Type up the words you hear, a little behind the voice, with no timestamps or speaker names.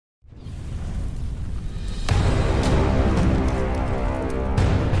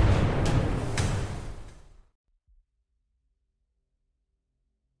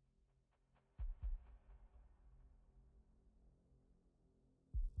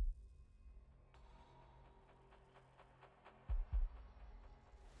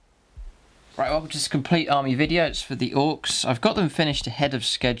Right, well, just complete army videos for the Orks. I've got them finished ahead of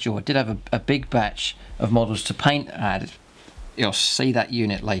schedule. I did have a big batch of models to paint. You'll see that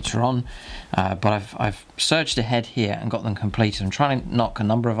unit later on, but I've surged ahead here and got them completed. I'm trying to knock a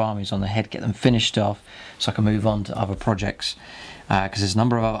number of armies on the head, get them finished off so I can move on to other projects, because there's a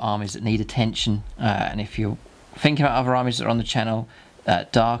number of other armies that need attention, and if you're thinking about other armies that are on the channel,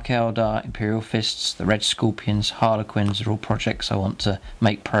 Dark Eldar, Imperial Fists, the Red Scorpions, Harlequins are all projects I want to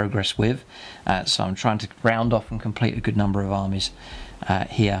make progress with. So I'm trying to round off and complete a good number of armies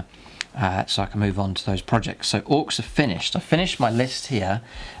here, so I can move on to those projects. So Orks are finished. I finished my list here.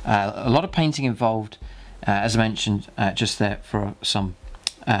 A lot of painting involved, as I mentioned just there, for some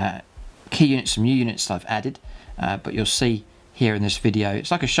key units, some new units that I've added, but you'll see here in this video, it's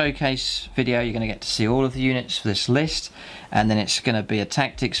like a showcase video. You're going to get to see all of the units for this list, and then it's going to be a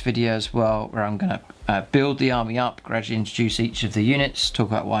tactics video as well, where I'm going to build the army up, gradually introduce each of the units, talk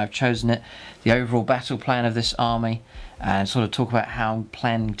about why I've chosen it, the overall battle plan of this army, and sort of talk about how I'm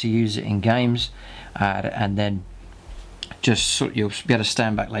planning to use it in games, and then just sort of, you'll be able to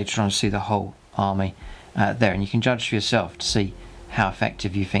stand back later on and see the whole army there, and you can judge for yourself to see how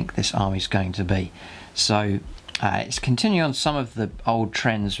effective you think this army is going to be. So it's continuing on some of the old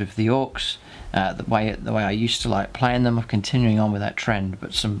trends with the Orks, the way I used to like playing them. I'm continuing on with that trend,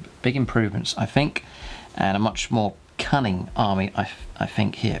 but some big improvements, I think, and a much more cunning army, I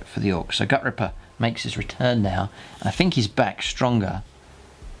think, here for the Orks. So Gutrippa makes his return now, and I think he's back stronger,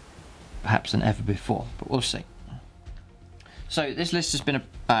 perhaps, than ever before, but we'll see. So this list has been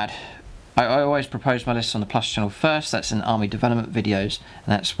I always propose my lists on the Plus channel first. That's in army development videos,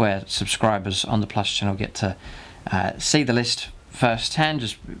 and that's where subscribers on the Plus channel get to see the list firsthand,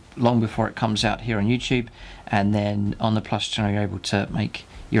 just long before it comes out here on YouTube. And then on the Plus channel you're able to make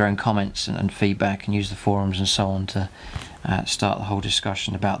your own comments and feedback, and use the forums and so on to start the whole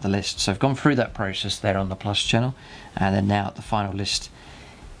discussion about the list. So I've gone through that process there on the Plus channel, and then now the final list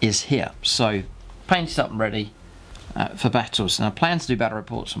is here. So painted up and ready for battles, and I plan to do battle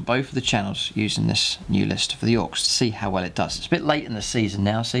reports on both of the channels using this new list for the Orks to see how well it does. It's a bit late in the season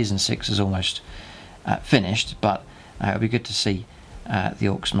now. Season 6 is almost finished, but it'll be good to see the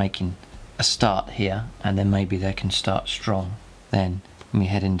Orks making a start here, and then maybe they can start strong then when we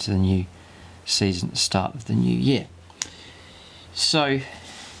head into the new season at the start of the new year. So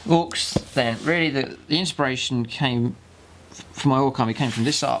Orks, then, really the inspiration came for my Ork army, came from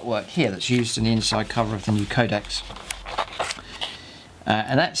this artwork here that's used in the inside cover of the new Codex,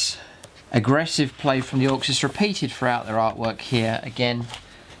 and that's aggressive play from the Orks. It's repeated throughout their artwork here again,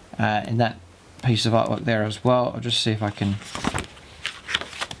 in that piece of artwork there as well. I'll just see if I can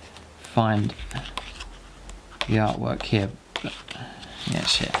find the artwork here.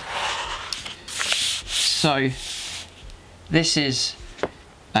 Yes, here. So this is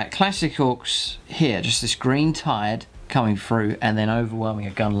classic Orks here, just this green tide coming through and then overwhelming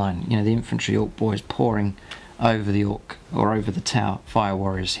a gun line. You know, the infantry Ork boys pouring over the Ork, or over the Tau fire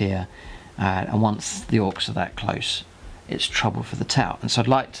warriors here, and once the Orks are that close, it's trouble for the Tau. And so I'd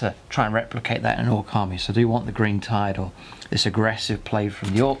like to try and replicate that in an Ork army. So I do want the green tide, or this aggressive play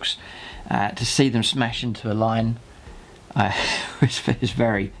from the Orks, to see them smash into a line, which is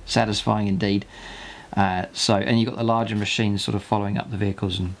very satisfying indeed. And you've got the larger machines sort of following up the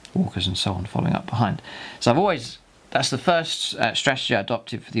vehicles, and walkers and so on following up behind. So that's the first strategy I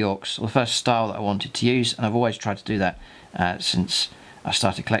adopted for the Orks, or the first style that I wanted to use, and I've always tried to do that since I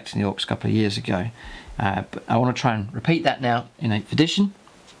started collecting the Orks a couple of years ago. But I want to try and repeat that now in 8th edition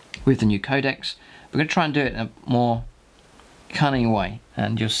with the new Codex. We're going to try and do it in a more cunning way,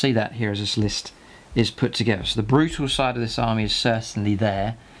 and you'll see that here as this list is put together. So the brutal side of this army is certainly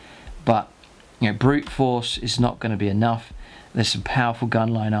there, but brute force is not going to be enough. There's some powerful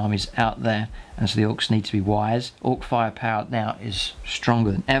gunline armies out there, and so the Orks need to be wise. Ork firepower now is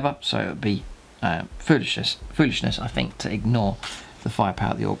stronger than ever, so it would be foolishness, I think, to ignore the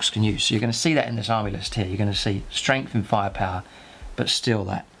firepower the Orks can use. So you're going to see that in this army list here. You're going to see strength and firepower, but still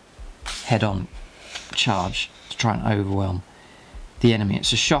that head-on charge to try and overwhelm the enemy.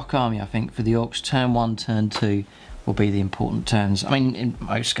 It's a shock army, I think, for the Orks. Turn 1, turn 2 will be the important turns. I mean, in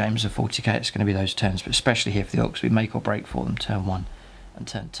most games of 40k it's going to be those turns, but especially here for the Orks, we make or break for them turn 1 and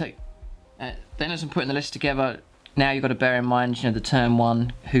turn 2. Then as I'm putting the list together, now you've got to bear in mind, the turn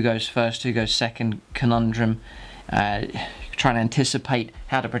 1, who goes first, who goes second conundrum. Trying to anticipate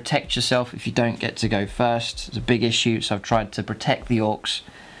how to protect yourself if you don't get to go first. It's a big issue, so I've tried to protect the Orks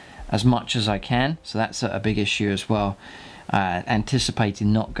as much as I can, so that's a big issue as well.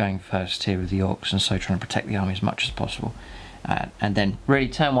 Anticipating not going first here with the Orks, and so trying to protect the army as much as possible. And then really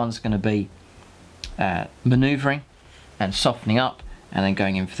turn 1's going to be manoeuvring and softening up, and then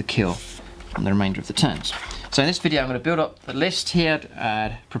going in for the kill on the remainder of the turns. So in this video I'm going to build up the list here,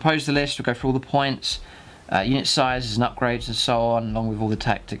 propose the list, we'll go through all the points, unit sizes and upgrades and so on, along with all the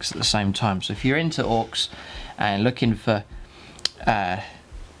tactics at the same time. So if you're into orcs and looking for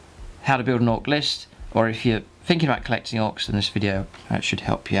how to build an orc list, or if you're thinking about collecting orcs, then this video should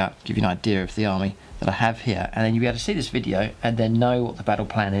help you out, give you an idea of the army that I have here, and then you'll be able to see this video and then know what the battle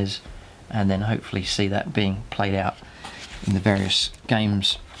plan is, and then hopefully see that being played out in the various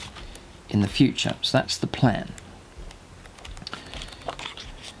games in the future. So that's the plan.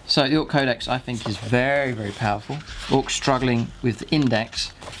 So the Orc Codex I think is very, very powerful. Orcs struggling with the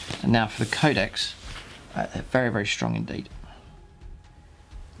Index, and now for the Codex, they're very, very strong indeed.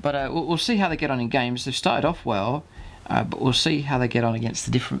 But we'll see how they get on in games. They've started off well, but we'll see how they get on against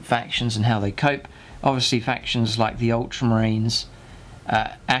the different factions and how they cope. Obviously factions like the Ultramarines,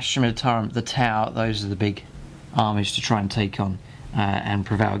 Astra Militarum, the Tau, those are the big armies to try and take on and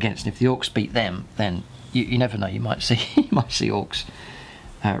prevail against. And if the Orcs beat them, then you never know, you might see Orcs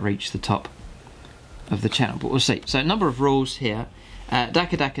reach the top of the channel, but we'll see. So a number of rules here.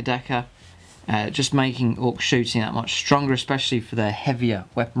 Daka, just making Orc shooting that much stronger, especially for their heavier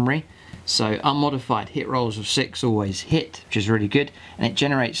weaponry. So unmodified hit rolls of 6 always hit, which is really good, and it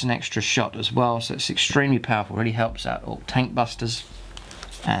generates an extra shot as well, so it's extremely powerful, really helps out Orc tank busters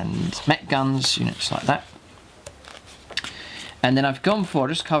and mech guns, units like that. And then I've gone for, I'll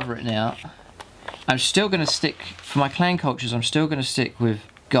just cover it now, I'm still going to stick, for my clan cultures, I'm still going to stick with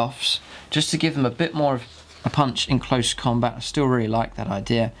Goths, just to give them a bit more of a punch in close combat. I still really like that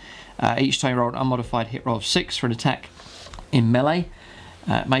idea. Each time you roll an unmodified hit roll of 6 for an attack in melee,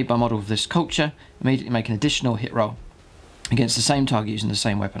 made by model of this culture, immediately make an additional hit roll against the same target using the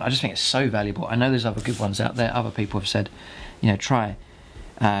same weapon. I just think it's so valuable. I know there's other good ones out there. Other people have said, you know, try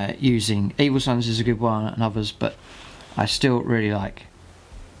using Evil Sons is a good one and others, but I still really like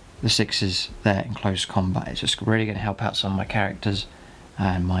the 6s there in close combat. It's just really going to help out some of my characters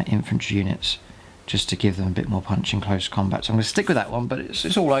and my infantry units, just to give them a bit more punch in close combat. So I'm going to stick with that one, but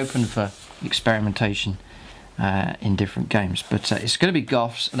it's all open for experimentation in different games. But it's going to be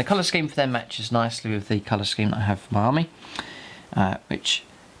Goths, and the colour scheme for them matches nicely with the colour scheme that I have for my army, which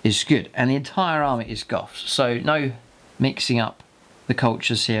is good. And the entire army is Goths, so no mixing up the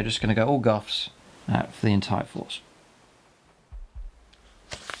cultures here. Just going to go all Goths for the entire force.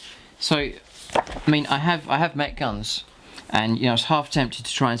 So, I mean, I have mech guns, and you know, I was half tempted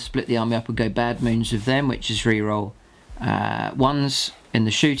to try and split the army up and go Bad Moons with them, which is reroll 1s in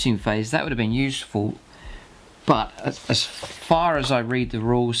the shooting phase. That would have been useful, but as far as I read the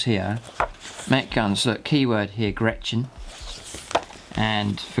rules here, mech guns, look, keyword here, Gretchen,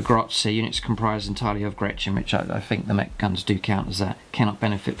 and for Grotzi, units comprised entirely of Gretchen, which I think the mech guns do count as that, cannot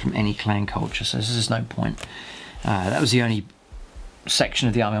benefit from any clan culture, so there's no point. That was the only section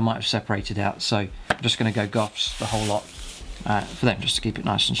of the army I might have separated out, so I'm just going to go Goths the whole lot for them, just to keep it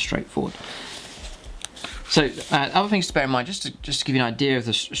nice and straightforward. So other things to bear in mind, just to give you an idea of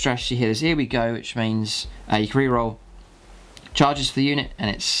the strategy here, is here we go, which means you can reroll charges for the unit,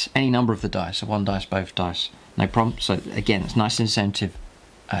 and it's any number of the dice, so 1 dice, both dice, no problem. So again, it's a nice incentive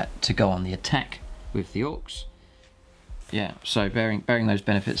to go on the attack with the Orcs. Yeah, so bearing those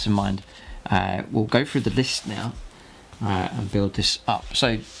benefits in mind, we'll go through the list now and build this up.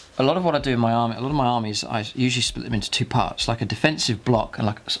 So a lot of what I do in my army, a lot of my armies, I usually split them into 2 parts, like a defensive block and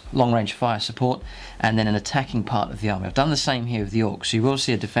like a long range fire support, and then an attacking part of the army. I've done the same here with the Orcs. So you will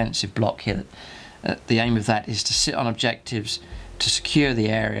see a defensive block here. The aim of that is to sit on objectives, to secure the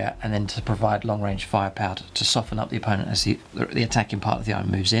area, and then to provide long range firepower to soften up the opponent as the attacking part of the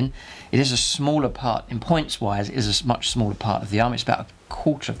army moves in. It is a smaller part, in points wise, it is a much smaller part of the army. It's about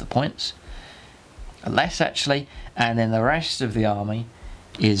 1/4 of the points, less actually, and then the rest of the army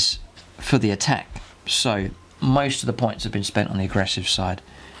is for the attack. So most of the points have been spent on the aggressive side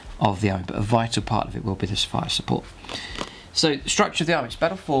of the army, but a vital part of it will be this fire support. So the structure of the army, it's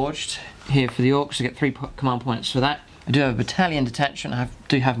battle forged here for the Orcs. I get 3 command points for that. I do have a battalion detachment. I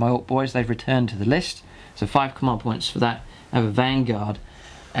do have my Orc boys, they've returned to the list, so 5 command points for that. I have a vanguard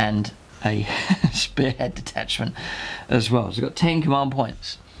and a spearhead detachment as well, so I've got 10 command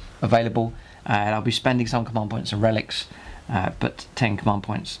points available, and I'll be spending some command points on relics, but 10 command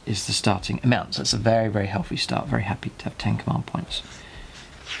points is the starting amount, so it's a very, very healthy start. Very happy to have 10 command points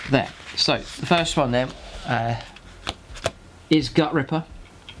there. So the first one then is Gutrippa.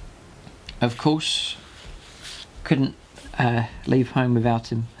 Of course, couldn't leave home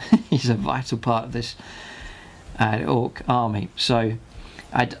without him. He's a vital part of this Orc army. So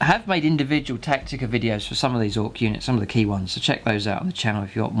I have made individual Tactica videos for some of these Orc units, some of the key ones, so check those out on the channel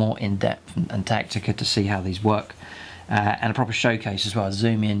if you want more in-depth and Tactica to see how these work and a proper showcase as well.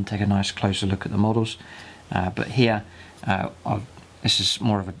 Zoom in, take a nice closer look at the models. But here, this is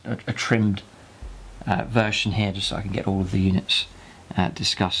more of a trimmed version here, just so I can get all of the units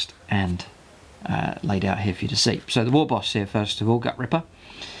discussed and laid out here for you to see. So the War Boss here, first of all, Gut Ripper.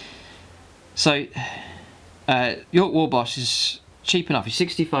 So York War Boss is cheap enough. He's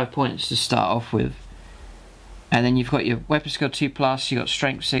 65 points to start off with, and then you've got your weapon skill 2+, you've got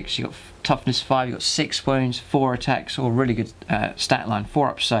strength 6, you've got toughness 5, you've got 6 wounds, 4 attacks, all really good stat line, 4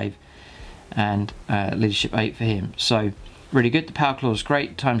 up save, and leadership 8 for him. So really good. The power claw is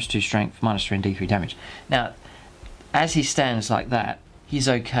great, ×2 strength, -3 and D3 damage. Now, as he stands like that, he's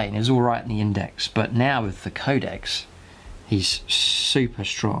okay and he's all right in the index. But now with the codex, he's super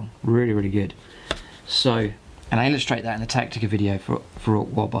strong, really good. So, and I illustrate that in the Tactica video for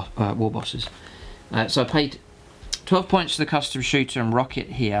War Bosses. So I paid 12 points to the custom shooter and rocket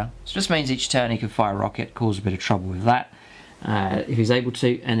here. So this means each turn he can fire a rocket, cause a bit of trouble with that if he's able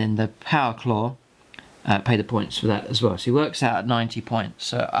to. And then the power claw, pay the points for that as well. So he works out at 90 points.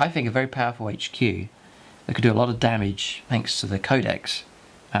 So I think a very powerful HQ that could do a lot of damage thanks to the codex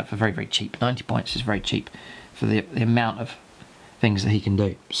for very cheap. 90 points is very cheap for the amount of things that he can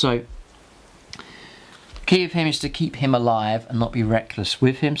do. So key of him is to keep him alive and not be reckless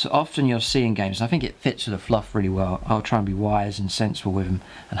with him. So often you'll see in games, and I think it fits with the fluff really well, I'll try and be wise and sensible with him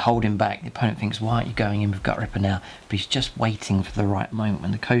and hold him back. The opponent thinks, why aren't you going in with Gut Ripper now? But he's just waiting for the right moment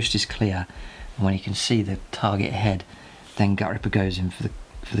when the coast is clear and when he can see the target ahead, then Gut Ripper goes in for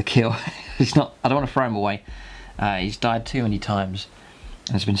the kill. He's not, I don't want to throw him away. He's died too many times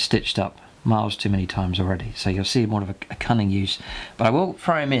and has been stitched up miles too many times already. So you'll see more of a cunning use. But I will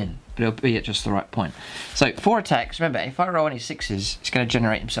throw him in, but it'll be at just the right point. So 4 attacks. Remember, if I roll any 6s, it's going to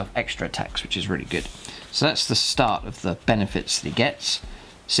generate himself extra attacks, which is really good. So that's the start of the benefits that he gets.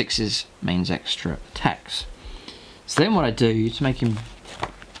 6s means extra attacks. So then what I do to make him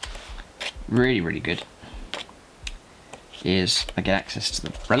really good is I get access to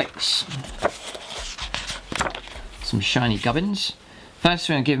the relics. Some shiny gubbins. First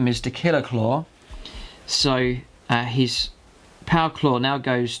thing I give him is the Killer Claw. So his Power Claw now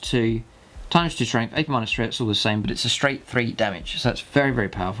goes to ×2 strength, AP -3, it's all the same, but it's a straight 3 damage. So that's very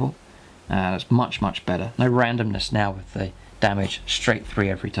powerful. That's much better. No randomness now with the damage, straight 3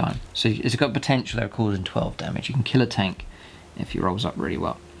 every time. So it's got potential there of causing 12 damage. You can kill a tank if he rolls up really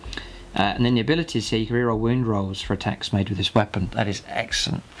well. And then the abilities here, you can reroll wound rolls for attacks made with this weapon. That is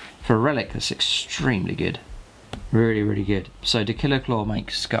excellent. For a relic, that's extremely good. Really good. So the Killer Claw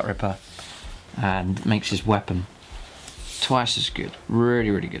makes Gut Ripper and makes his weapon twice as good.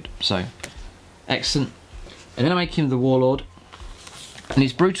 Really good. So excellent. And then I make him the Warlord, and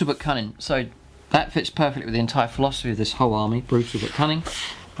he's brutal but cunning. So that fits perfectly with the entire philosophy of this whole army. Brutal but cunning.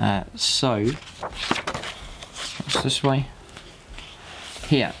 So what's this way?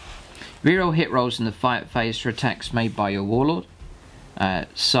 Here, reroll hit rolls in the fight phase for attacks made by your Warlord.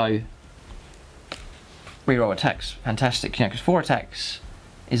 So reroll attacks, fantastic. You know, because 4 attacks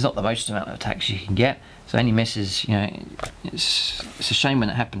is not the most amount of attacks you can get. So any misses, you know, it's a shame when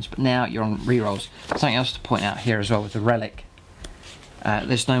that happens. But now you're on rerolls. Something else to point out here as well with the relic.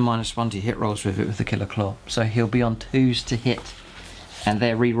 There's no -1 to hit rolls with it with the Killer Claw. So he'll be on 2s to hit, and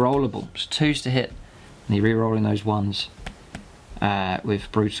they're re-rollable. So 2s to hit, and you're re-rolling those 1s with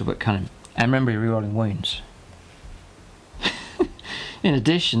brutal but cunning. And remember, you're re-rolling wounds. In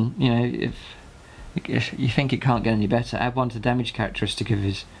addition, you know, if you think it can't get any better, add 1 to damage characteristic of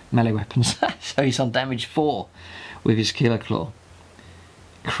his melee weapons. So he's on damage 4 with his Killer Claw.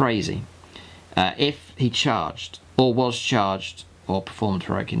 Crazy. If he charged, or was charged, or performed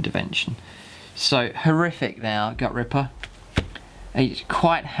heroic intervention. So horrific now, Gut Ripper. He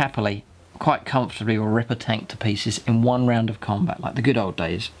quite happily, quite comfortably will rip a tank to pieces in 1 round of combat, like the good old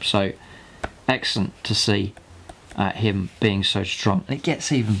days. So excellent to see him being so strong. And it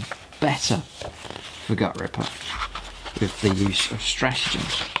gets even better for Gut Ripper with the use of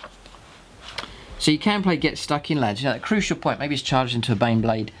stratagems. So you can play Get Stuck In, lads. You know, that crucial point, maybe he's charged into a Bane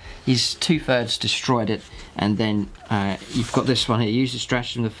Blade, he's 2/3 destroyed it, and then you've got this one here. Use the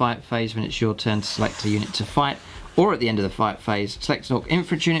stratagem in the fight phase when it's your turn to select a unit to fight, or at the end of the fight phase, select an Orc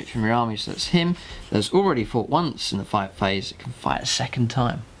infantry unit from your army, so that's him, that's already fought once in the fight phase, it can fight a 2nd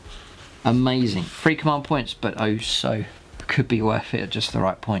time. Amazing. 3 command points, but oh so could be worth it at just the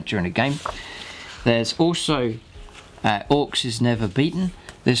right point during a game. There's also Orks is Never Beaten.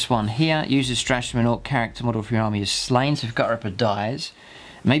 This one here uses stratagem and Orc character model for your army is slain. So if Gut Ripper dies,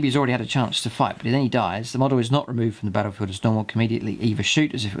 maybe he's already had a chance to fight, but then he dies, the model is not removed from the battlefield as normal, can immediately either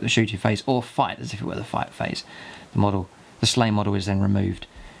shoot as if it were the shooting phase or fight as if it were the fight phase. The slain model is then removed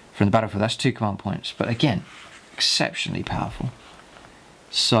from the battlefield. That's 2 command points. But again, exceptionally powerful.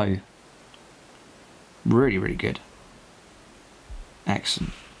 So, really, really good.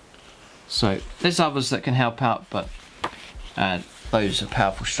 Excellent. So, there's others that can help out, but those are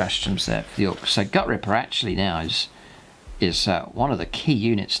powerful stratagems there for the Orcs. So, Gutrippa actually now is one of the key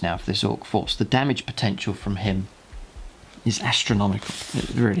units now for this Orc force. The damage potential from him is astronomical. It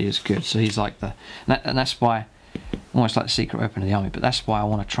really is good. So he's like and that's why, almost like the secret weapon of the army, but that's why I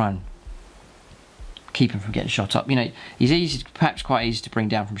want to try and keep him from getting shot up. You know, he's easy, perhaps quite easy to bring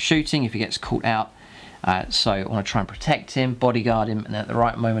down from shooting if he gets caught out. So I want to try and protect him, bodyguard him, and at the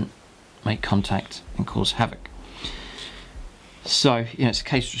right moment make contact and cause havoc. So, you know, it's a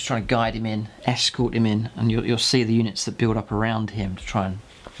case of just trying to guide him in, escort him in, and you'll see the units that build up around him to try and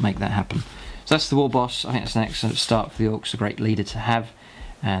make that happen. So that's the War Boss. I think that's an excellent start for the Orcs, a great leader to have,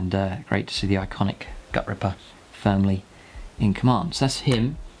 and great to see the iconic Gutrippa firmly in command. So that's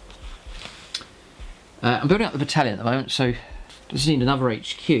him. I'm building up the battalion at the moment, so just need another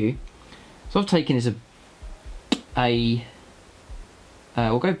HQ. So I've taken is we'll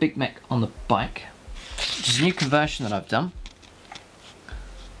go Big Mech on the bike, which is a new conversion that I've done.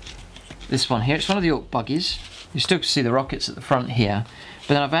 This one here, it's one of the Ork buggies. You still can see the rockets at the front here,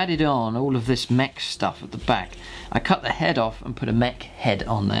 but then I've added on all of this mech stuff at the back. I cut the head off and put a mech head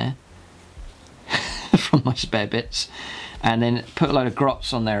on there from my spare bits, and then put a load of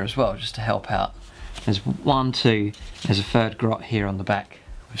grots on there as well, just to help out. There's one, two, there's a third grot here on the back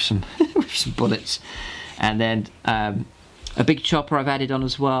with some with some bullets, and then a big chopper I've added on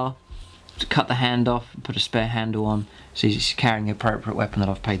as well to cut the hand off and put a spare handle on, so he's carrying the appropriate weapon that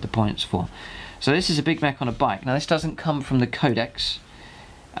I've paid the points for. So this is a Big Mech on a bike. Now this doesn't come from the codex,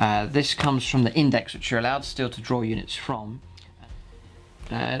 this comes from the index, which you're allowed still to draw units from,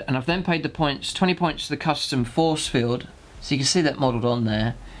 and I've then paid the points, 20 points to the custom force field, so you can see that modelled on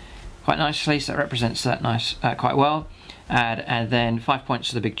there quite nicely, so that represents that quite well, and then 5 points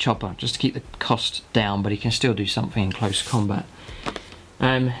to the big chopper, just to keep the cost down, but he can still do something in close combat.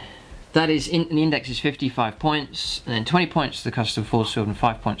 That is, the index is 55 points, and then 20 points to the custom force field and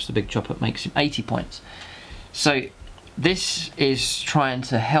 5 points to the big chopper, makes him 80 points. So this is trying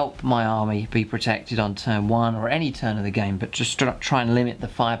to help my army be protected on turn 1 or any turn of the game, but just try and limit the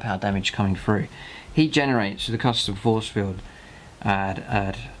firepower damage coming through. He generates with the custom force field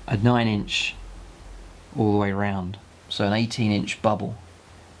at a 9-inch all the way around, so an 18-inch bubble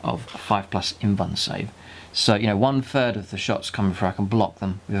of a 5+ invuln save. So, you know, 1/3 of the shots coming through, I can block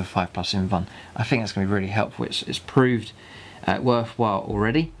them with a 5+ invuln. I think that's going to be really helpful. It's proved worthwhile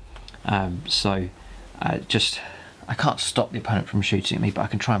already. I can't stop the opponent from shooting at me, but I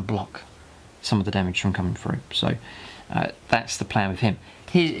can try and block some of the damage from coming through. So that's the plan with him.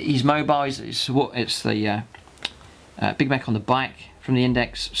 He's mobile. It's the Big Mech on the bike from the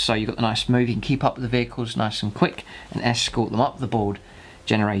index, so you've got the nice move. You can keep up with the vehicles nice and quick and escort them up the board,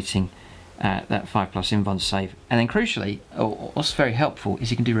 generating that 5+ invuln save. And then crucially, what's very helpful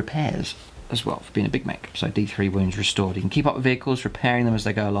is you can do repairs as well for being a Big Mech. So D3 wounds restored. You can keep up with vehicles, repairing them as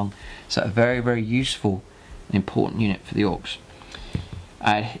they go along. So a very, very useful and important unit for the Orcs.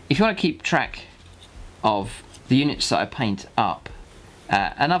 If you want to keep track of the units that I paint up,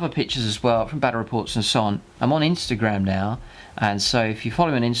 and other pictures as well from battle reports and so on, I'm on Instagram now, and so if you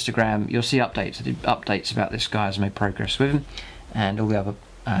follow me on Instagram, you'll see updates. I did updates about this guy as I made progress with him, and all the other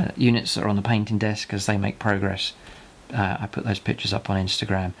units that are on the painting desk as they make progress. I put those pictures up on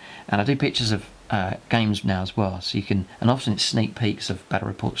Instagram, and I do pictures of games now as well, so you can, and often it's sneak peeks of battle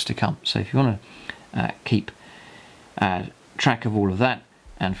reports to come. So if you want to keep track of all of that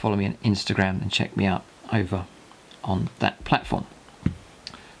and follow me on Instagram, then check me out over on that platform.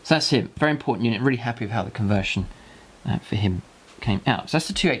 So that's him, very important unit. Really happy with how the conversion for him came out. So that's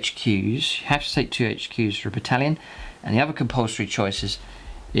the 2 HQs. You have to take 2 HQs for a battalion, and the other compulsory choices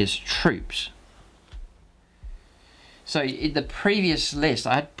is troops. So in the previous list,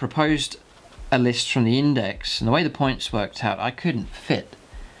 I had proposed a list from the index, and the way the points worked out, I couldn't fit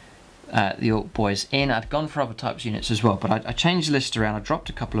the Ork boys in. I'd gone for other types of units as well, but I changed the list around. I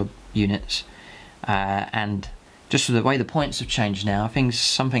dropped a couple of units, and just with the way the points have changed now,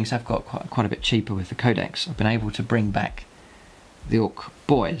 some things have got quite a bit cheaper with the codex. I've been able to bring back the Ork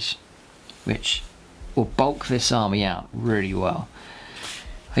boys, which will bulk this army out really well.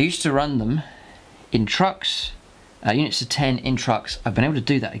 I used to run them in trucks, units of 10 in trucks. I've been able to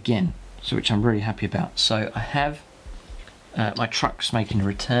do that again, so which I'm really happy about. So I have my trucks making a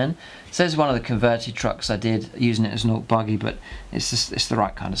return. So there's one of the converted trucks I did, using it as an Ork buggy, but it's the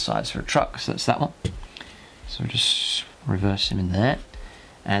right kind of size for a truck, so that's that one. So we'll just reverse him in there.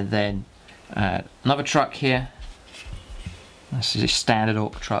 And then another truck here. This is a standard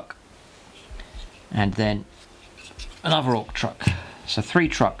Ork truck. And then another Ork truck. So 3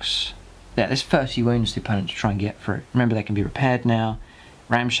 trucks. Yeah, there's 30 wounds the opponent to try and get through. Remember, they can be repaired now.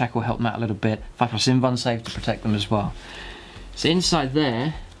 Ramshackle will help them out a little bit. 5+ Invuln save to protect them as well. So inside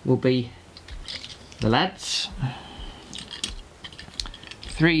there will be the lads.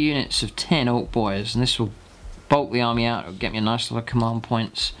 3 units of 10 Ork boys, and this will bulk the army out. It'll get me a nice lot of command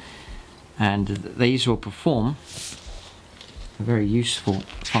points, and these will perform a very useful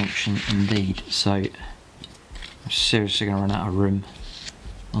function indeed. So I'm seriously going to run out of room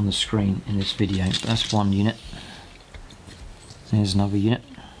on the screen in this video. But that's 1 unit. Here's another unit.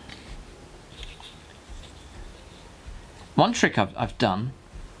 One trick I've done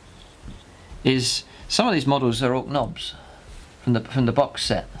is some of these models are Ork knobs from the box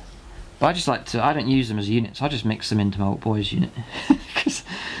set, but I just like to, I don't use them as units, I just mix them into my Ork boys unit because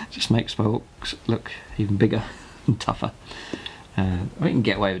it just makes my Orks look even bigger and tougher. We can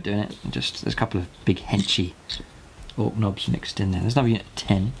get away with doing it. Just there's a couple of big henchy Ork knobs mixed in there. There's another unit of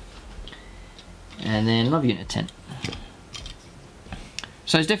 10, and then another unit of 10.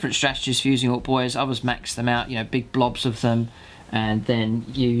 So there's different strategies for using Ork boys. Others max them out, you know, big blobs of them, and then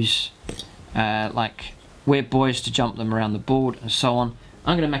use like weird boys to jump them around the board and so on.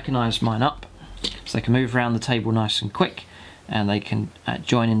 I'm going to mechanise mine up so they can move around the table nice and quick, and they can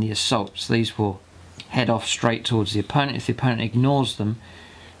join in the assault. So these will head off straight towards the opponent. If the opponent ignores them,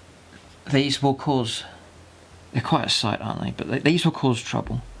 these will cause, they're quite a sight, aren't they? But these will cause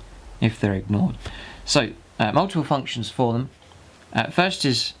trouble if they're ignored. So multiple functions for them. First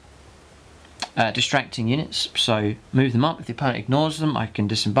is distracting units, so move them up. If the opponent ignores them, I can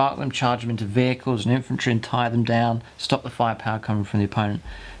disembark them, charge them into vehicles and infantry and tie them down, stop the firepower coming from the opponent.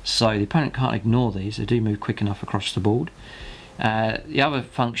 So the opponent can't ignore these, they do move quick enough across the board. The other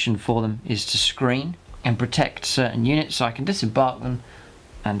function for them is to screen and protect certain units, so I can disembark them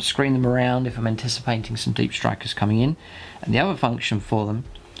and screen them around if I'm anticipating some deep strikers coming in. And the other function for them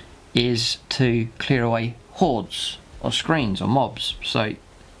is to clear away hordes or screens or mobs. So, you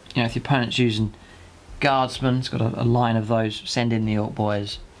know, if the opponent's using guardsmen, it's got a line of those, send in the Ork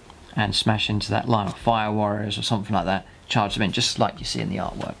boys and smash into that line, or fire warriors or something like that, charge them in just like you see in the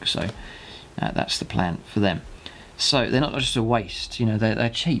artwork. So that's the plan for them. So they're not just a waste, you know, they're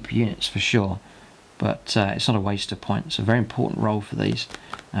cheap units for sure, but it's not a waste of points. A very important role for these,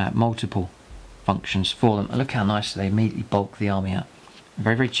 multiple functions for them. And look how nicely they immediately bulk the army out.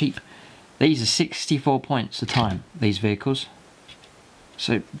 Very, very cheap. These are 64 points a time, these vehicles.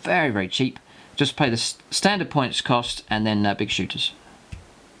 So very, very cheap. Just pay the standard points cost and then big shooters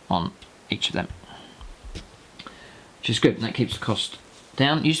on each of them, which is good, and that keeps the cost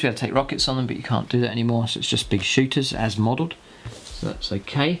down. You used to be able to take rockets on them, but you can't do that anymore, so it's just big shooters as modelled, so that's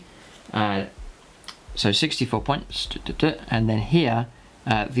okay. So 64 points, and then here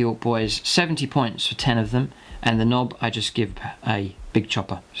the Ork boys, 70 points for 10 of them, and the knob I just give a big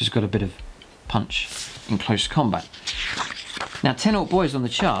chopper, which has got a bit of punch in close combat. Now 10 Ork boys on the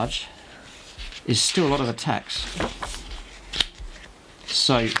charge is still a lot of attacks,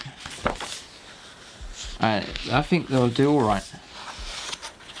 so I think they'll do alright.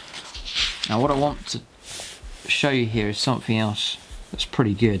 Now what I want to show you here is something else that's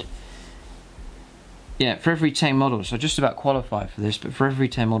pretty good. Yeah, for every 10 models, I just about qualify for this, but for every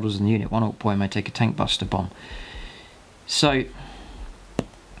 10 models in the unit, one Ork boy may take a tank buster bomb. So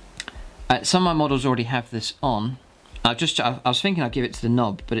some of my models already have this on. I was thinking I'd give it to the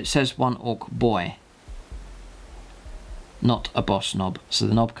knob, but it says one Ork boy, not a boss knob, so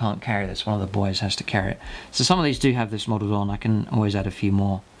the knob can't carry this, one of the boys has to carry it. So some of these do have this modelled on. I can always add a few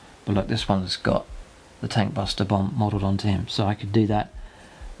more, but look, this one's got the tank buster bomb modelled onto him, so I could do that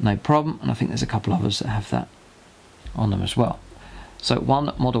no problem, and I think there's a couple others that have that on them as well. So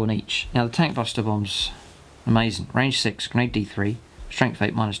one model in each. Now the tank buster bomb's amazing. Range 6, grenade D3, strength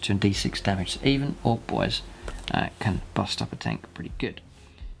 8, -2 and D6 damage. So even Ork boys can bust up a tank pretty good.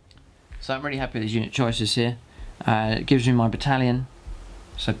 So I'm really happy with these unit choices here. It gives me my battalion,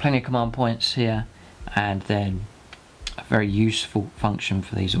 so plenty of command points here, and then a very useful function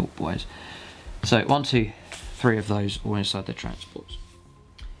for these Ork boys. So 1, 2, 3 of those all inside the transports.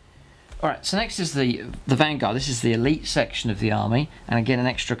 Alright, so next is the Vanguard. This is the elite section of the army, and again an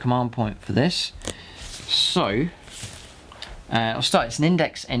extra command point for this. So I'll start. It's an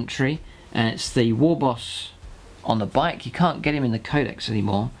index entry, and it's the war boss on the bike. You can't get him in the codex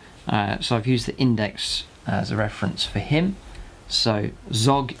anymore, so I've used the index as a reference for him. So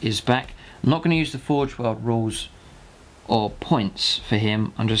Zog is back. I'm not going to use the Forge World rules or points for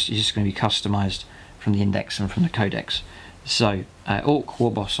him. He's just going to be customized from the index and from the codex. So Ork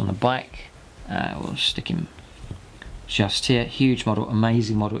war boss on the bike. We'll stick him just here. Huge model,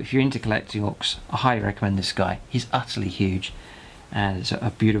 amazing model. If you're into collecting orcs, I highly recommend this guy. He's utterly huge, and it's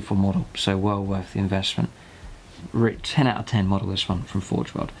a beautiful model, so well worth the investment. 10 out of 10 model, this one from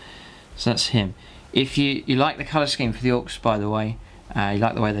Forge World. So that's him. If you like the colour scheme for the orcs, by the way, you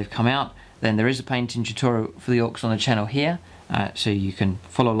like the way they've come out, then there is a painting tutorial for the orcs on the channel here, so you can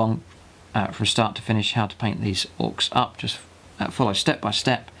follow along from start to finish how to paint these orcs up. Just follow step by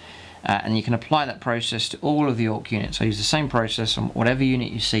step, and you can apply that process to all of the orc units. I use the same process on whatever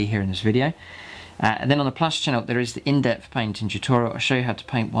unit you see here in this video. And then on the Plus channel there is the in-depth painting tutorial. I'll show you how to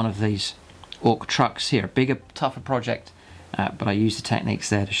paint one of these orc trucks here. A bigger, tougher project, but I use the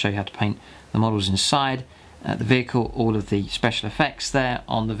techniques there to show you how to paint the models inside the vehicle, all of the special effects there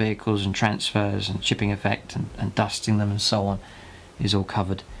on the vehicles and transfers and chipping effect and dusting them and so on is all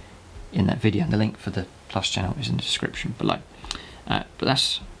covered in that video, and the link for the Plus channel is in the description below. But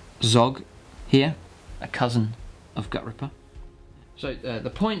that's Zog here, a cousin of Gutrippa. So the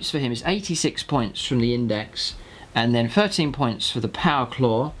points for him is 86 points from the index, and then 13 points for the power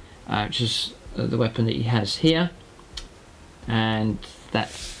claw, which is the weapon that he has here, and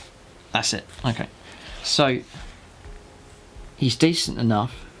that's it. Okay, so he's decent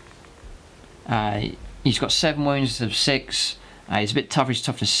enough. He's got 7 wounds instead of 6. He's a bit tougher, he's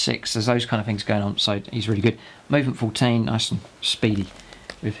toughness 6, there's those kind of things going on, so he's really good. Movement 14, nice and speedy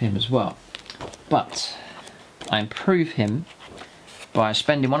with him as well. But I improve him by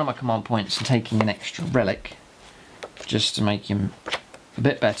spending one of my command points and taking an extra relic, just to make him a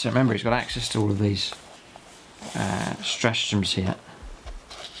bit better. Remember, he's got access to all of these stratagems here.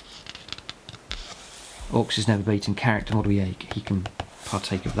 Orcs is never beaten character model, yeah, he can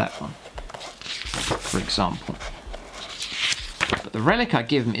partake of that one, for example. But the relic I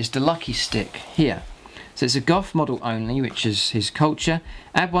give him is the lucky stick here. So it's a Goth model only, which is his culture.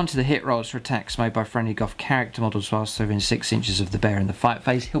 Add 1 to the hit rolls for attacks made by friendly Goth character models whilst they're within 6 inches of the bear in the fight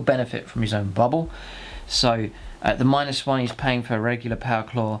phase. He'll benefit from his own bubble. So the -1 he's paying for a regular power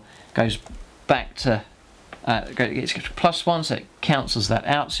claw goes back to it's +1, so it cancels that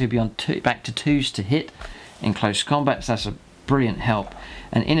out. So he'll be on back to 2s to hit in close combat. So that's a brilliant help.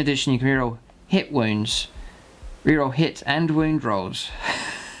 And in addition, you can reroll hit wounds, reroll hit and wound rolls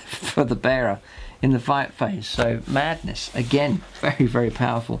for the bearer in the fight phase. So madness again, very, very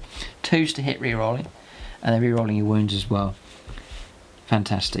powerful. 2s to hit rerolling, and then rerolling your wounds as well.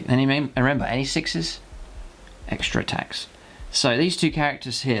 Fantastic. And remember, any 6s, extra attacks. So these two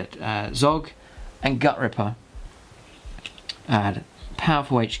characters here, Zog and Gutrippa,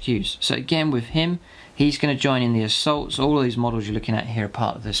 powerful HQs. So again, with him, he's going to join in the assaults. All of these models you're looking at here are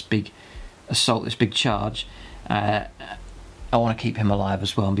part of this big assault, this big charge. I want to keep him alive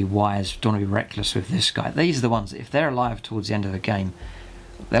as well and be wise. Don't want to be reckless with this guy. These are the ones that if they're alive towards the end of the game,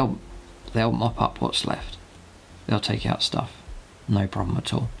 they'll mop up what's left. They'll take out stuff, no problem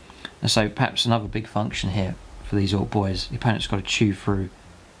at all. And so perhaps another big function here for these orc boys, the opponent's got to chew through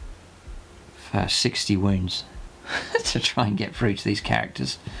 60 wounds to try and get through to these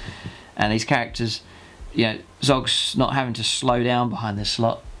characters. And these characters, you know, Zog's not having to slow down behind this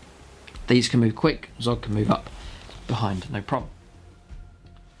slot. These can move quick, Zog can move up behind, no problem.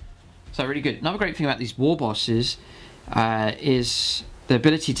 So really good. Another great thing about these war bosses is the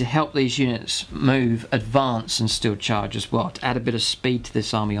ability to help these units move, advance and still charge as well, to add a bit of speed to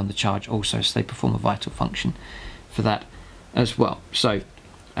this army on the charge also, so they perform a vital function for that as well. So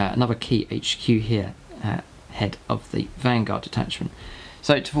another key HQ here, head of the Vanguard detachment.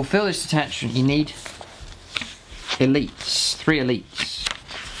 So to fulfill this detachment you need elites, 3 elites.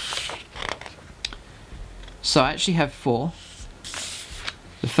 So I actually have 4.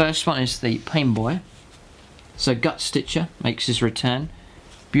 The first one is the Pain Boy. So Gut Stitcher makes his return.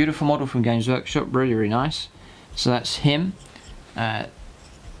 Beautiful model from Games Workshop, really, really nice. So that's him.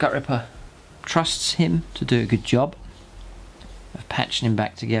 Gutrippa trusts him to do a good job of patching him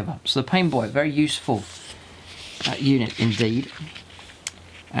back together. So the Pain Boy, very useful unit indeed.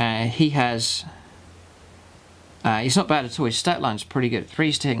 He has, he's not bad at all. His stat line's pretty good.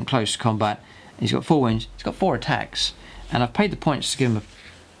 3s to hit in close combat. He's got 4 wounds. He's got 4 attacks, and I've paid the points to give him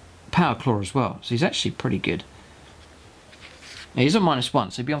a power claw as well. So he's actually pretty good. He's on -1,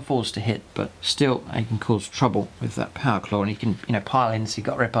 so he'd be on 4s to hit, but still he can cause trouble with that power claw, and he can, you know, pile in. So you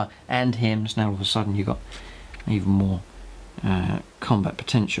got Ripper and him. So now all of a sudden you got even more combat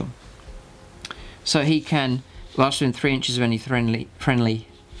potential. So he can, whilst within 3 inches of any friendly.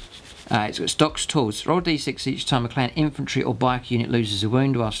 It's got stocks tools. Roll d6 each time a clan infantry or bike unit loses a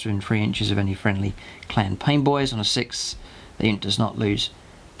wound whilst within 3 inches of any friendly clan Pain Boys. On a 6, the unit does not lose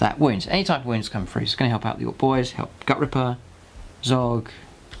that wound. So any type of wounds come through. So it's going to help out the Orc boys, help Gutrippa, Zog,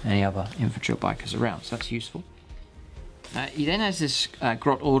 any other infantry or bikers around. So that's useful. He then has this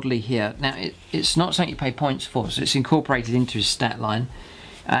Grot Orderly here. Now it's not something you pay points for, so it's incorporated into his stat line.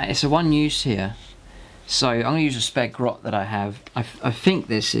 It's a one use here, so I'm going to use a spare Grot that I have. I think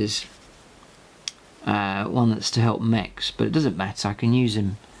this is one that's to help mechs, but it doesn't matter. I can use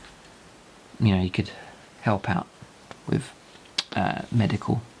him. You know, he could help out with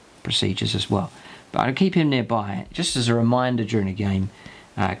medical procedures as well. But I'll keep him nearby just as a reminder during a game.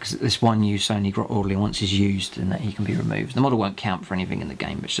 Because this one use only Grot Orderly once he's used, and that he can be removed. The model won't count for anything in the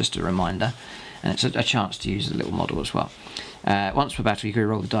game, it's just a reminder, and it's a chance to use the little model as well. Once per battle, you can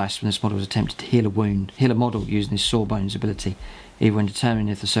roll the dice when this model has attempted to heal a model using his Sawbones ability, either when determining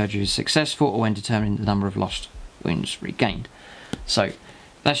if the surgery is successful or when determining the number of lost wounds regained. So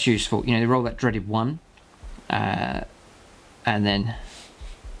that's useful. You know, they roll that dreaded 1, and then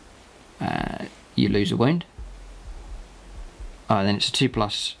you lose a wound. Then it's a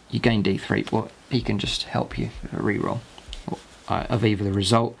 2+, you gain D3, well, he can just help you with a reroll of either the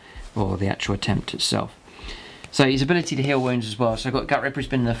result or the actual attempt itself. So his ability to heal wounds as well. So I've got Gutrippa's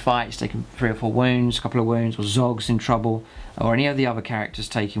been in a fight, he's taken 3 or 4 wounds, a couple of wounds, or Zog's in trouble, or any of the other characters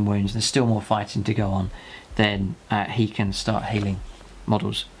taking wounds, there's still more fighting to go on, then he can start healing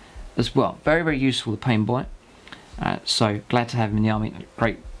models as well. Very, very useful, the Pain Boy. So glad to have him in the army,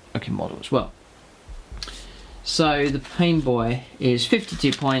 great looking model as well. So the Pain Boy is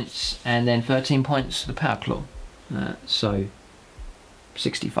 52 points and then 13 points for the Power Claw. So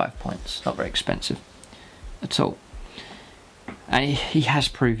 65 points, not very expensive at all. And he has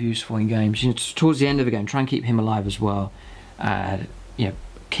proved useful in games. You know, towards the end of the game, try and keep him alive as well. You know,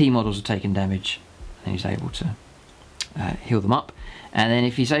 key models are taking damage and he's able to heal them up. And then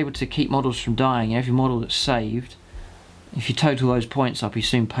if he's able to keep models from dying, every model that's saved, if you total those points up, he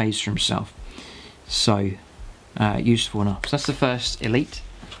soon pays for himself. So useful enough. So that's the first elite.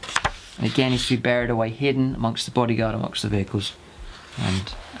 And again, he's to be buried away, hidden amongst the bodyguard, amongst the vehicles,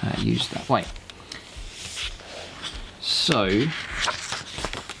 and used that way. So,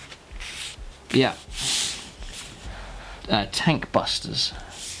 yeah, tank busters.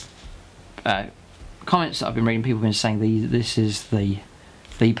 Comments that I've been reading, people have been saying this is the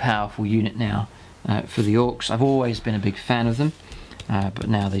powerful unit now for the Orks. I've always been a big fan of them, but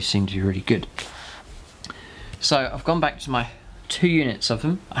now they seem to be really good. So I've gone back to my 2 units of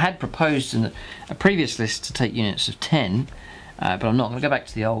them. I had proposed in a previous list to take units of 10, but I'm not. I'm going to go back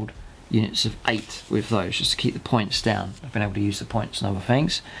to the old units of 8 with those, just to keep the points down. I've been able to use the points and other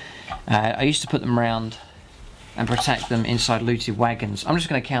things. I used to put them around and protect them inside looted wagons. I'm just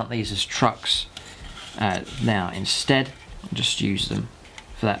going to count these as trucks now instead, and just use them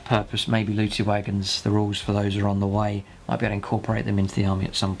for that purpose. Maybe looted wagons, the rules for those are on the way. Might be able to incorporate them into the army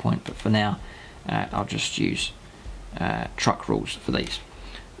at some point, but for now I'll just use truck rules for these.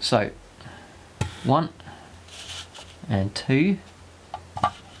 So 1 and 2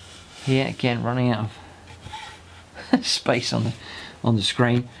 here, again running out of space on the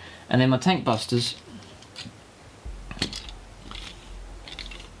screen, and then my tank busters.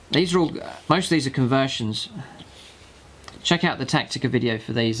 These are all, most of these are conversions. Check out the Tactica video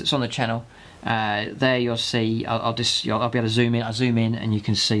for these, it's on the channel. There you'll see, I'll be able to zoom in. I zoom in and you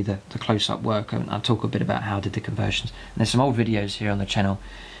can see the close-up work, and I'll talk a bit about how I did the conversions. And there's some old videos here on the channel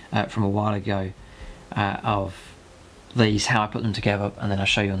from a while ago of these, how I put them together, and then I'll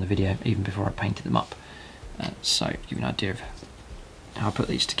show you on the video even before I painted them up. So give you an idea of how I put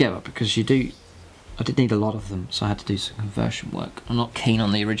these together, because I did need a lot of them, so I had to do some conversion work. I'm not keen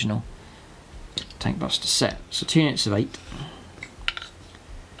on the original tank buster set. So 2 units of 8.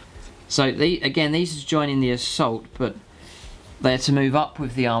 So again, these are to join in the assault, but they're to move up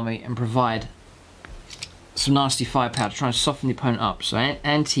with the army and provide some nasty firepower to try and soften the opponent up. So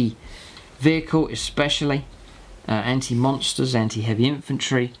anti-vehicle especially, anti-monsters, anti-heavy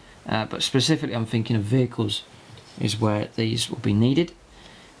infantry, but specifically I'm thinking of vehicles is where these will be needed.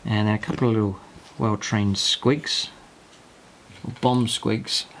 And then a couple of little well-trained squigs, or bomb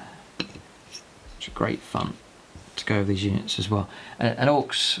squigs, which are great fun to go over these units as well. And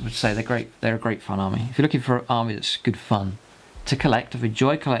Orks would say they're a great fun army. If you're looking for an army that's good fun to collect, I've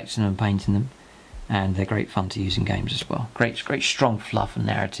enjoyed collecting them and painting them, and they're great fun to use in games as well. Great strong fluff and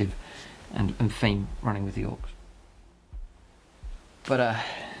narrative and theme running with the Orks. But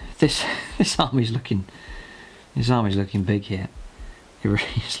this army's looking big here. It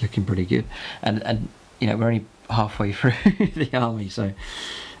really is looking pretty good, and you know, we're only halfway through the army. So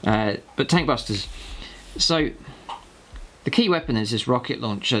but tank busters, so the key weapon is this rocket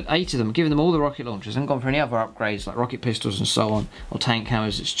launcher. 8 of them, giving them all the rocket launchers. I haven't gone for any other upgrades like rocket pistols and so on, or tank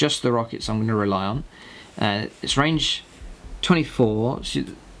hammers. It's just the rockets I'm going to rely on. It's range 24, so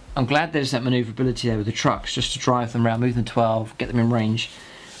I'm glad there's that manoeuvrability there with the trucks, just to drive them around, move them 12, get them in range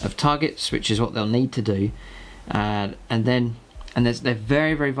of targets, which is what they'll need to do. And they're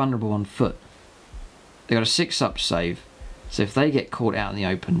very, very vulnerable on foot. They've got a 6-up save, so if they get caught out in the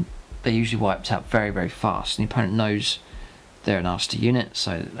open, they're usually wiped out very, very fast. And the opponent knows they're a nasty unit,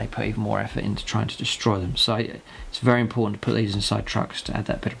 so they put even more effort into trying to destroy them. So it's very important to put these inside trucks to add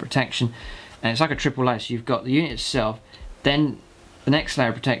that bit of protection. And it's like a triple layer, so you've got the unit itself, then the next layer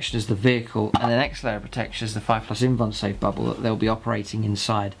of protection is the vehicle, and the next layer of protection is the 5+ invuln save bubble that they'll be operating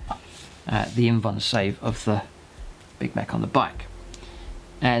inside the invuln save of the big mech on the bike.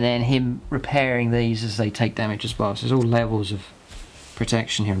 And then him repairing these as they take damage as well. So there's all levels of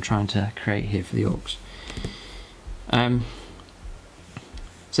protection here I'm trying to create here for the Orks.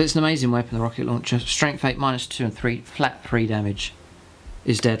 So it's an amazing weapon, the rocket launcher. Strength 8, -2 and 3, flat 3 damage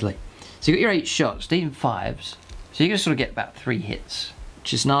is deadly. So you've got your 8 shots, even 5s. So you're going to sort of get about 3 hits,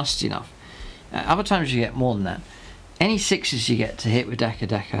 which is nasty enough. Other times you get more than that. Any 6s you get to hit with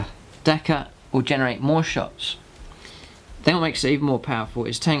Daka will generate more shots. Then what makes it even more powerful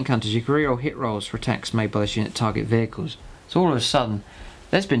is tank hunters. You can reroll hit rolls for attacks made by this unit target vehicles. So all of a sudden,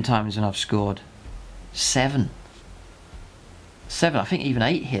 there's been times when I've scored 7, I think even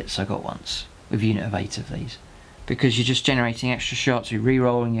 8 hits I got once with a unit of 8 of these. Because you're just generating extra shots, you're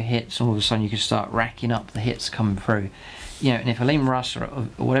re-rolling your hits, and all of a sudden you can start racking up the hits coming through. You know, and if a Lean Russ or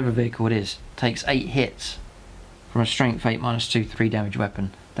whatever vehicle it is takes 8 hits from a strength 8 -2 3 damage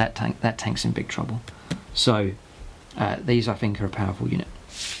weapon, that tank's in big trouble. So these I think are a powerful unit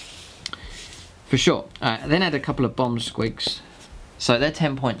for sure. Then add a couple of bomb squigs. So they're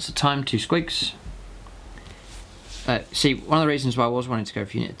 10 points a time, 2 squigs. See, one of the reasons why I was wanting to go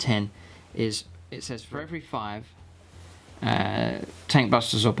for unit 10 is it says for every 5 tank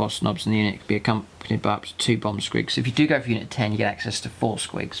busters or boss knobs in the unit, can be accompanied by up to 2 bomb squigs. If you do go for unit 10, you get access to 4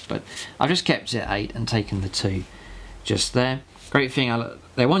 squigs, but I've just kept it at 8 and taken the 2 just there. Great thing,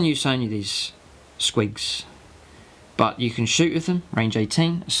 they're 1 use only, these squigs, but you can shoot with them, range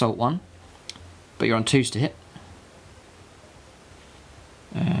 18, assault 1, but you're on 2s to hit.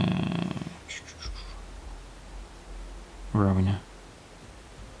 Where are we now?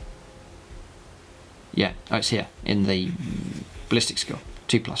 Yeah, oh, it's here in the ballistic skill,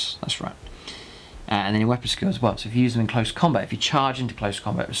 2+, that's right. And then your weapon skill as well. So if you use them in close combat, if you charge into close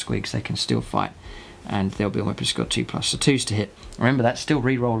combat with squigs, they can still fight, and they'll be on weapon skill 2+. So 2s to hit. Remember, that's still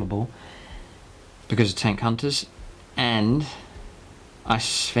re-rollable because of tank hunters, and I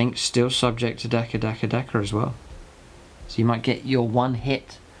think still subject to Daka as well. So you might get your 1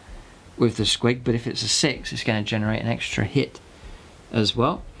 hit with the squig, but if it's a 6, it's going to generate an extra hit as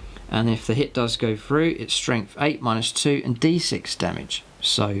well. And if the hit does go through, it's strength 8 -2 and d6 damage.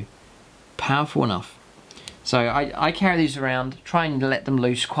 So powerful enough. So I carry these around, trying to let them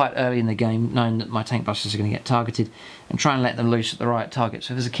loose quite early in the game, knowing that my tank busters are going to get targeted, and try and let them loose at the right target.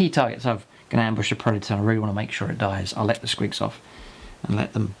 So if there's a key target, so I'm going to ambush a predator and I really want to make sure it dies, I'll let the squigs off and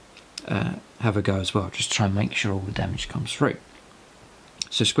let them have a go as well, just try and make sure all the damage comes through.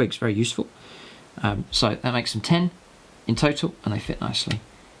 So squigs, very useful. So that makes them 10 in total, and they fit nicely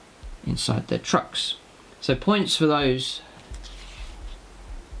inside their trucks. So points for those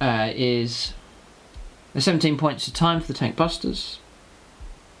is the 17 points a time for the tank busters,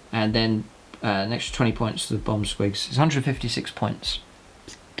 and then an extra 20 points for the bomb squigs. It's 156 points,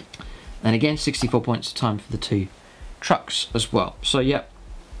 and again 64 points a time for the 2 trucks as well. So yeah,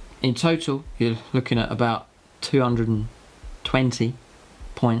 in total you're looking at about 220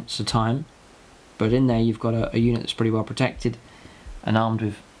 points a time, but in there you've got a unit that's pretty well protected and armed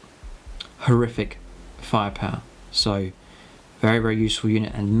with horrific firepower. So very, very useful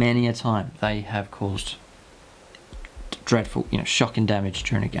unit, and many a time they have caused dreadful, shocking damage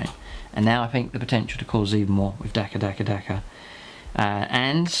during a game. And now I think the potential to cause even more with Daka.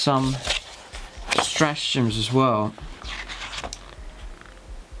 And some stratagems as well.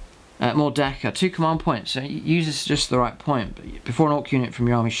 More Daka, 2 command points. So use this just the right point. But before an Ork unit from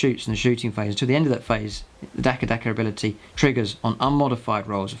your army shoots in the shooting phase, until the end of that phase, the Daka ability triggers on unmodified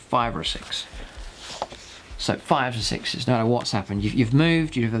rolls of 5 or 6. So 5s or 6s, no matter what's happened. You've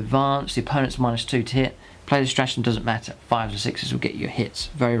moved, you've advanced, the opponent's -2 to hit. Play the stratagem, doesn't matter. 5s or 6s will get you your hits.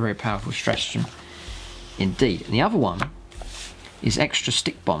 Very, very powerful stratagem indeed. And the other one is extra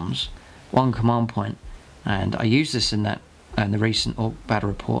stick bombs, 1 command point. And I used this in the recent Ork battle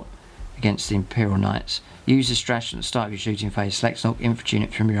report against the Imperial Knights. Use this stratagem at the start of your shooting phase. Select an Ork infantry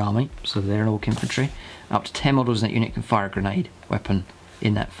unit from your army, so they're an Ork infantry. Up to 10 models in that unit can fire a grenade weapon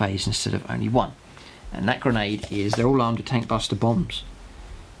in that phase instead of only 1. And that grenade they're all armed with tank buster bombs.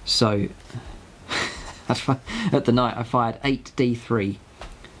 So at the night I fired 8 D3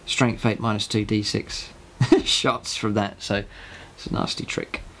 strength 8 -2 d6 shots from that, so it's a nasty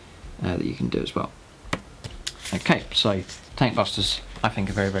trick that you can do as well. Okay, so Tank Busters, I think,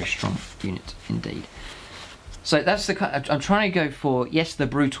 a very, very strong unit indeed. So that's the kind I'm trying to go for. Yes, the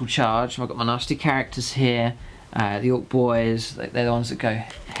brutal charge. I've got my nasty characters here. The Ork boys, they're the ones that go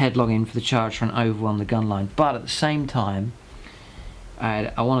headlong in for the charge and overwhelm the gun line. But at the same time,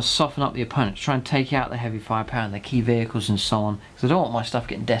 I want to soften up the opponent, try and take out the heavy firepower and their key vehicles and so on. Because I don't want my stuff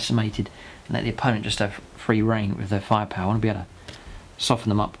getting decimated and let the opponent just have free reign with their firepower. I want to be able to soften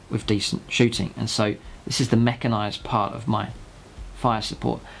them up with decent shooting. And so this is the mechanised part of my fire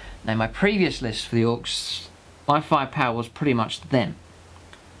support. Now, my previous list for the Orks, my firepower was pretty much them.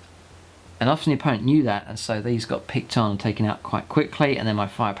 And often the opponent knew that, and so these got picked on and taken out quite quickly, and then my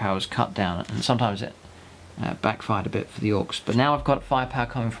firepower was cut down, and sometimes it backfired a bit for the Orks. But now I've got firepower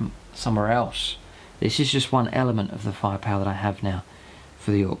coming from somewhere else. This is just one element of the firepower that I have now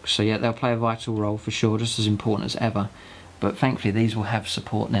for the Orks. So yeah, they'll play a vital role for sure, just as important as ever. But thankfully these will have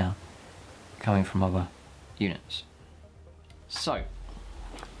support now coming from other units. So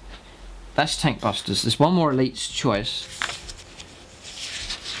that's Tank Busters. There's one more Elite's Choice,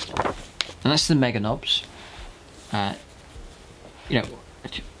 and that's the Mega Knobs. You know,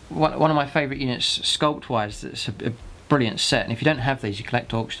 one of my favourite units, sculpt-wise. It's a brilliant set. And if you don't have these, you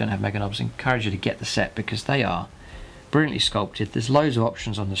collect Orks, you don't have Mega Knobs, I encourage you to get the set because they are brilliantly sculpted. There's loads of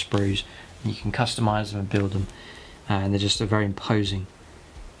options on the sprues, and you can customise them and build them. And they're just a very imposing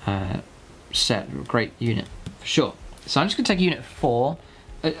set, a great unit for sure. So I'm just going to take Unit 4.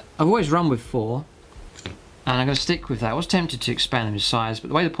 I've always run with 4, and I'm going to stick with that. I was tempted to expand them in size, but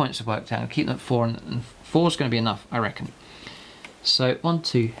the way the points have worked out, I'll keep them at 4, and 4 is going to be enough, I reckon. So 1,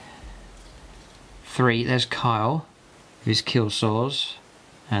 2, 3. There's Kyle with his kill saws,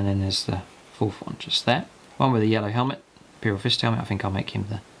 and then there's the 4th one just there. One with a yellow helmet, Imperial Fist helmet. I think I'll make him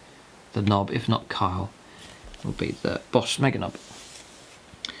the knob. If not Kyle, will be the boss Mega Knob.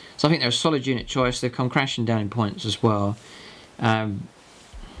 So I think they're a solid unit choice. They've come crashing down in points as well.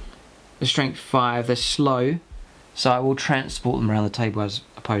 The strength 5, they're slow, so I will transport them around the table as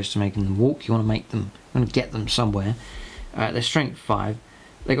opposed to making them walk. You want to get them somewhere. They're strength 5.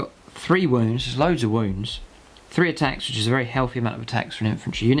 They've got 3 wounds, there's loads of wounds. 3 attacks, which is a very healthy amount of attacks for an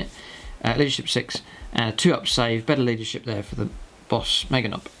infantry unit. Leadership 6, and a 2-up save. Better leadership there for the boss Mega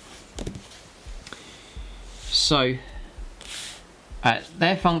Knob. So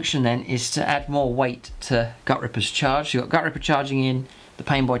their function then is to add more weight to Gutrippa's charge. So you've got Gutrippa charging in, the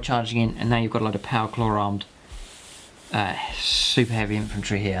Pain Boy charging in, and now you've got a lot of Power Claw armed super heavy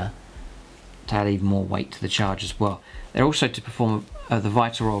infantry here to add even more weight to the charge as well. They're also to perform the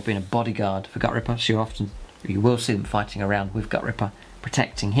vital role of being a bodyguard for Gutrippa, so you will see them fighting around with Gutrippa,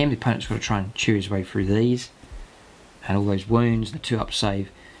 protecting him. The opponent's got to try and chew his way through these, and all those wounds, the 2-up save,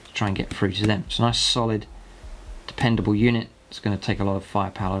 to try and get through to them. It's a nice, solid, dependable unit. It's going to take a lot of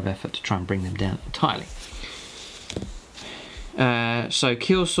firepower, a lot of effort to try and bring them down entirely. So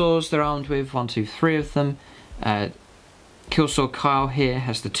kill saws they're armed with, 1, 2, 3 of them. Kill saw Kyle here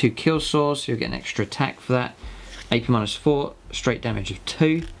has the 2 kill saws, so you'll get an extra attack for that. AP -4, straight damage of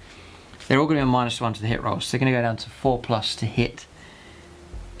 2. They're all going to be on -1 to the hit rolls, so they're going to go down to 4+ to hit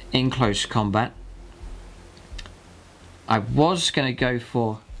in close combat. I was going to go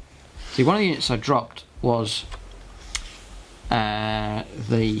for, see, one of the units I dropped was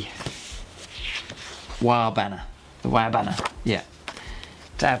the War Banner. The War Banner, yeah,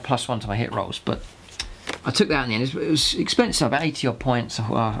 to add +1 to my hit rolls, but I took that in the end. It was expensive, about 80 odd points.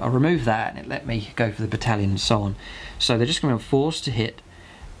 So I removed that, and it let me go for the battalion and so on. So they're just going to be on 4s to hit,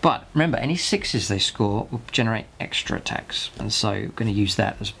 but remember, any 6s they score will generate extra attacks, and so I'm going to use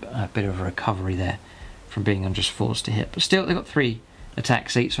that as a bit of a recovery there from being on just 4s to hit. But still, they've got 3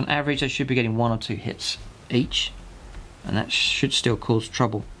 attacks each, so on average they should be getting 1 or 2 hits each, and that should still cause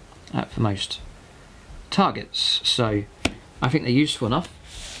trouble for most targets. So I think they're useful enough.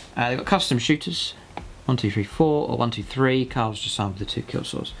 They've got custom shooters, 1, 2, 3, 4, or 1, 2, 3. Carl's just armed with the 2 kill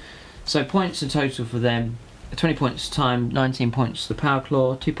saws. So points in total for them: 20 points time, 19 points to the Power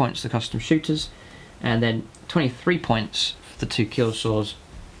Claw, 2 points to the custom shooters, and then 23 points for the 2 kill saws.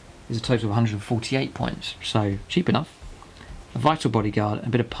 Is a total of 148 points. So cheap enough. A vital bodyguard, a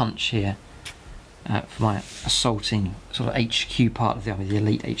bit of punch here for my assaulting sort of HQ part of the army, the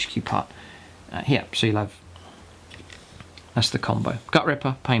elite HQ part here. So you'll have, that's the combo: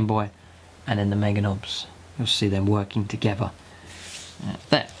 Gutrippa, Pain Boy, and then the Mega Knobs. You'll see them working together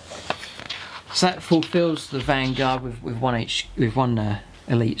there. So that fulfills the Vanguard with one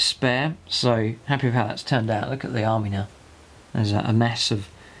elite spare. So happy with how that's turned out. Look at the army now. There's a mess of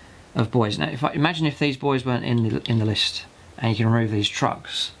boys. Now, imagine if these boys weren't in the list, and you can remove these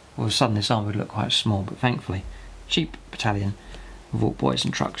trucks. all of a sudden this army would look quite small, but thankfully, cheap battalion of all boys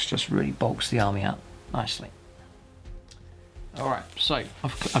and trucks just really bulks the army out nicely. Alright, so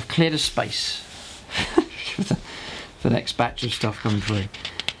I've cleared a space for the next batch of stuff coming through.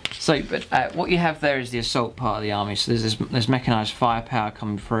 So, but what you have there is the assault part of the army. So there's mechanised firepower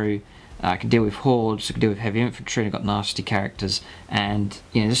coming through. I can deal with hordes, I can deal with heavy infantry, I've got nasty characters, and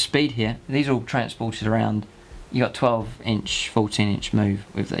you know the speed here, these are all transported around. You got 12-inch, 14-inch move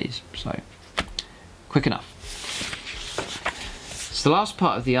with these, so quick enough. So the last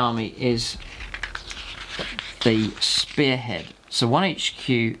part of the army is the spearhead. So 1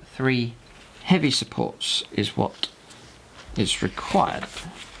 HQ, 3 heavy supports is what is required.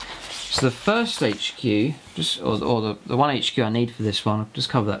 So the first HQ, or the 1 HQ I need for this one, I'll just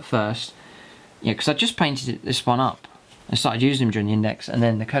cover that first. Yeah, because I just painted this one up and started using them during the index, and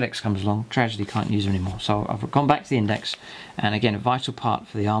then the codex comes along, tragedy can't use them anymore. So I've gone back to the index, and again, a vital part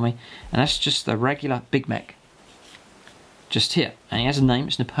for the army, and that's just the regular big mech. Just here, and he has a name,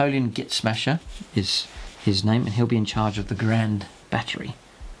 it's Napoleon Git Smasher is his name, and he'll be in charge of the Grand Battery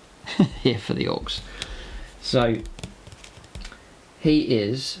here for the Orks. So he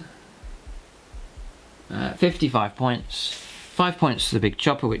is 55 points, 5 points to the big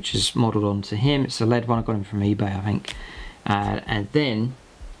chopper, which is modelled onto him. It's a lead one, I got him from eBay, I think. And then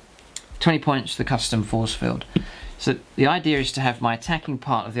 20 points to the custom force field. So the idea is to have my attacking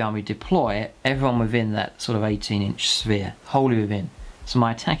part of the army deploy, everyone within that sort of 18-inch sphere, wholly within. So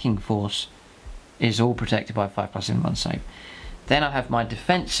my attacking force is all protected by 5+ in 1 save. Then I have my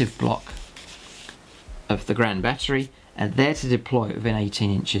defensive block of the Grand Battery, and they're to deploy within 18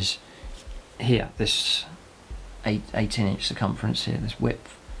 inches here, this 18-inch circumference here, this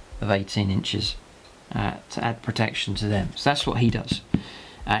width of 18 inches to add protection to them. So that's what he does.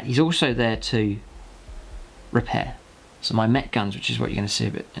 He's also there to repair. So my mech guns, which is what you're going to see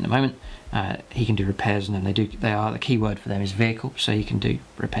a bit in a moment, he can do repairs on them. The key word for them is vehicle, so he can do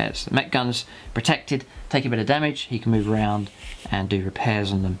repairs. The mech guns protected, take a bit of damage, he can move around and do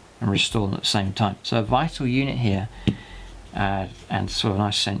repairs on them and restore them at the same time. So a vital unit here, and sort of a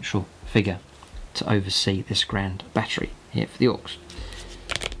nice central figure to oversee this Grand Battery here for the Orks.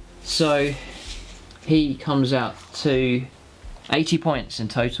 So he comes out to 80 points in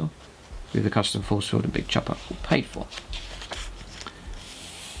total, with the custom force field and big chopper all paid for.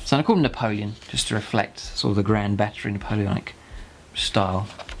 So I call him Napoleon, just to reflect sort of the Grand Battery Napoleonic style.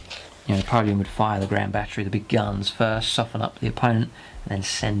 You know, Napoleon would fire the Grand Battery, the big guns first, soften up the opponent, and then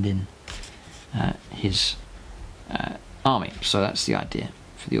send in his army. So that's the idea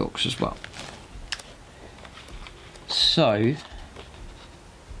for the Orks as well. So,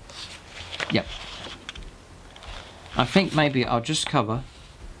 yep. I think maybe I'll just cover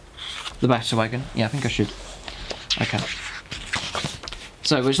the battle wagon. Yeah, I think I should. Okay.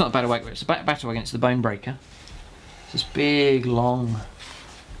 So it's not a battle wagon, it's a battle wagon, it's the Bone Breaker. It's this big, long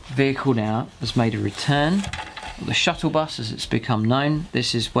vehicle now has made a return. The shuttle bus, as it's become known.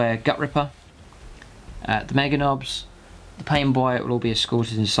 This is where Gutrippa, the Mega Knobs, the Pain Boy will all be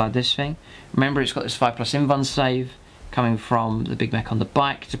escorted inside this thing. Remember, it's got this 5+ invuln save coming from the big mech on the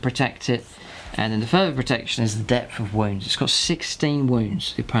bike to protect it. And then the further protection is the depth of wounds. It's got 16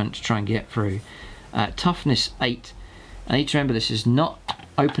 wounds the opponent to try and get through. Toughness 8. I need to remember this is not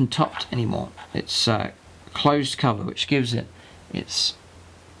open topped anymore. It's closed cover, which gives it its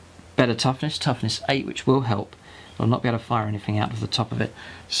better toughness, toughness 8, which will help. I'll not be able to fire anything out of the top of it.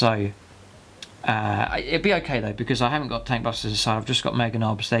 So it'd be okay though, because I haven't got tank busters aside. I've just got Mega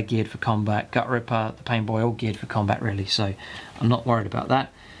Knobs, they're geared for combat. Gutrippa, the Pain Boy, all geared for combat really, so I'm not worried about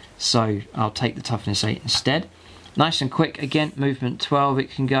that. So I'll take the toughness 8 instead. Nice and quick, again, movement 12 it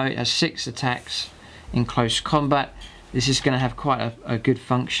can go. It has 6 attacks in close combat. This is going to have quite a good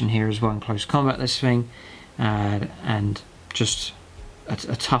function here as well in close combat, this thing. And just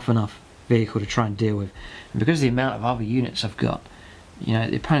a tough enough vehicle to try and deal with. And because of the amount of other units I've got, you know,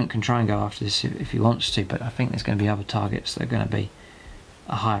 the opponent can try and go after this if he wants to, but I think there's going to be other targets that are going to be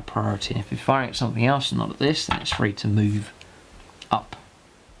a higher priority. And if you're firing at something else and not at this, then it's free to move up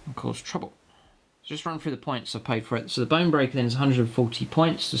and cause trouble. Just run through the points I paid for it. So the Bone Breaker then is 140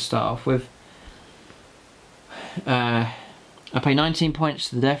 points to start off with. I pay 19 points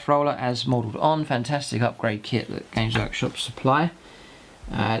to the Death Roller as modelled on. Fantastic upgrade kit that Games Workshop supply.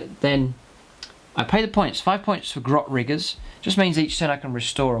 Then I pay the points, 5 points for Grot Riggers. Just means each turn I can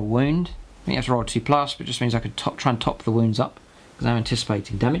restore a wound. I think you have to roll 2+, but it just means I could try and top the wounds up because I'm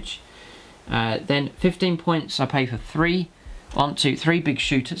anticipating damage. Then 15 points I pay for 3 big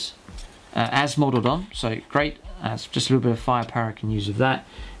shooters as modelled on, so great. Just a little bit of firepower I can use of that.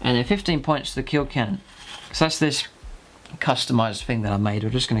 And then 15 points to the Kill Cannon. So that's this customized thing that I made.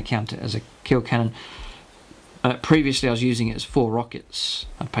 I'm just going to count it as a kill cannon. Previously I was using it as 4 rockets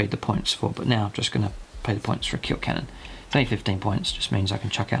I paid the points for, but now I'm just going to pay the points for a kill cannon. It's only 15 points, just means I can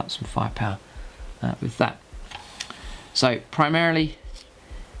chuck out some firepower with that. So primarily,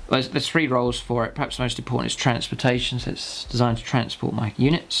 there's 3 roles for it. Perhaps the most important is transportation, so it's designed to transport my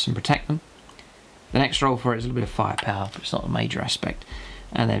units and protect them. The next role for it is a little bit of firepower, but it's not a major aspect.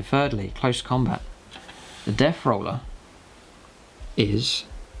 And then thirdly, close combat. The death roller is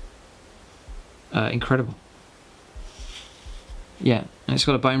incredible. Yeah, and it's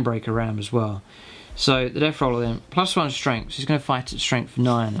got a bone breaker ram as well. So the death roller then, +1 strength, so he's going to fight at strength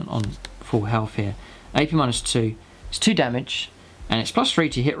 9 on full health here. AP -2, it's 2 damage, and it's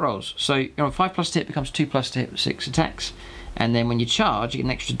 +3 to hit rolls. So you're on 5+ to hit, becomes 2+ to hit with 6 attacks. And then when you charge, you get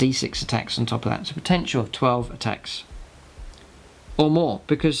an extra d6 attacks on top of that. So potential of 12 attacks. Or more,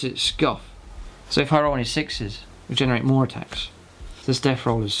 because it's Goth. So if I roll any 6s, it'll generate more attacks. This death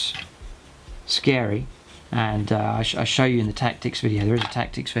roll is scary. And I show you in the tactics video. There is a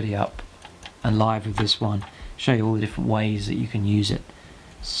tactics video up and live with this one. Show you all the different ways that you can use it.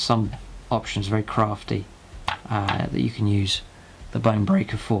 Some options very crafty that you can use the bone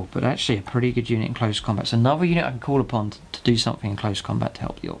breaker for, but actually a pretty good unit in close combat. It's another unit I can call upon to do something in close combat to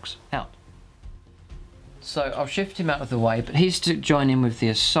help the Orks out. So I'll shift him out of the way, but he's to join in with the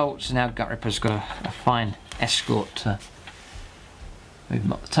assaults, and now GUTRIPPA'S got a fine escort to move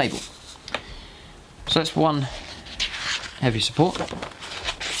him up the table. So that's 1 heavy support.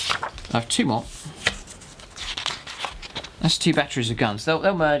 I have 2 more. That's 2 batteries of guns.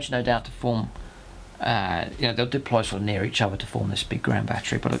 They'll merge, no doubt, to form. You know, they'll deploy sort of near each other to form this big grand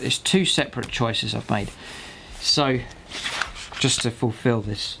battery. But it's 2 separate choices I've made. So just to fulfil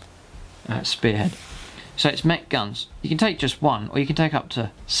this spearhead. So it's mech guns. You can take just 1, or you can take up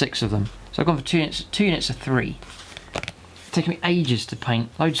to 6 of them. So I've gone for 2 units of 3. It's taken me ages to paint.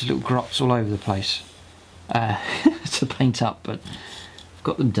 Loads of little grots all over the place. To paint up, but I've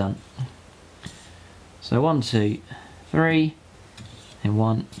got them done. So 1, 2, 3, and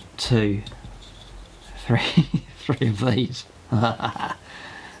 1, 2, 3, 3 of these.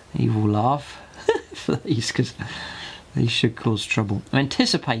 You will laugh for these because these should cause trouble. I'm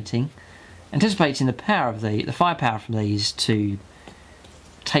anticipating the power of the firepower from these to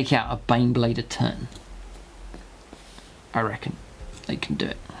take out a Baneblade a turn. I reckon they can do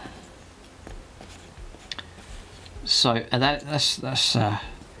it. So that's a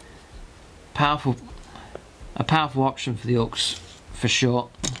powerful option for the Orks for sure.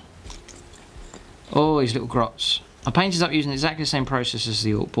 Oh, these little grots. I painted up using exactly the same process as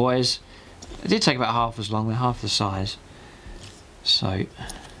the Ork boys. It did take about half as long, they're half the size. So it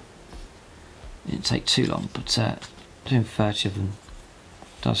didn't take too long, but doing 30 of them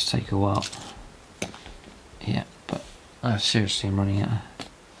does take a while. Yeah, but seriously, I'm running out of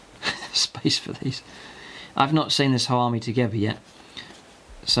space for these. I've not seen this whole army together yet.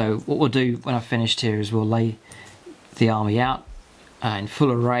 So what we'll do when I've finished here is we'll lay the army out in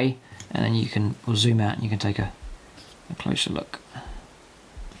full array, and then we'll zoom out and you can take a closer look.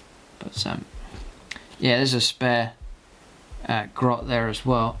 But yeah, there's a spare grot there as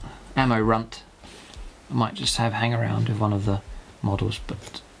well. Ammo runt. I might just hang around with one of the models,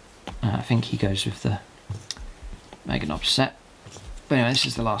 but I think he goes with the Meganop set. But anyway, this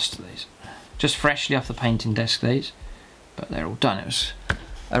is the last of these. Just freshly off the painting desk, these, but they're all done. It was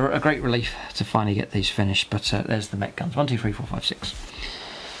a great relief to finally get these finished. But there's the mech guns. 1, 2, 3, 4, 5, 6.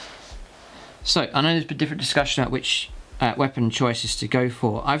 So I know there's been different discussion about which weapon choices to go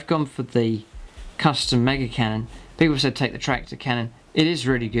for. I've gone for the custom mega cannon. People said take the tractor cannon. It is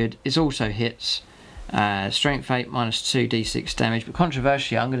really good. It also hits. Strength 8 -2 d6 damage. But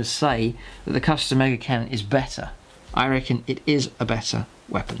controversially, I'm going to say that the custom mega cannon is better. I reckon it is a better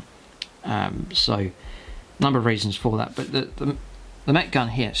weapon. So a number of reasons for that, but the mech gun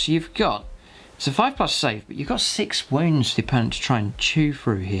here, so you've got, it's a 5+ save, but you've got 6 wounds for the opponent to try and chew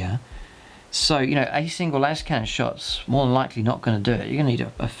through here. So you know, a single las cannon shot's more than likely not going to do it. You're going to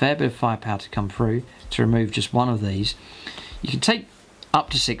need a fair bit of firepower to come through to remove just 1 of these. You can take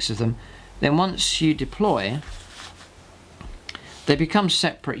up to 6 of them. Then once you deploy, they become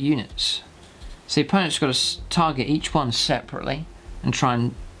separate units. So the opponent's got to target each one separately and try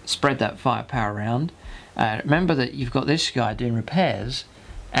and spread that firepower around. Remember that you've got this guy doing repairs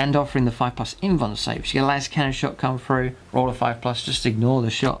and offering the 5+ invuln save. So you get a las cannon shot come through, roll a 5+, just ignore the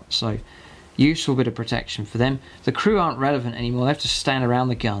shot. So useful bit of protection for them. The crew aren't relevant anymore. They have to stand around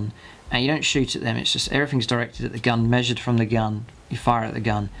the gun, and you don't shoot at them. It's just everything's directed at the gun, measured from the gun. You fire at the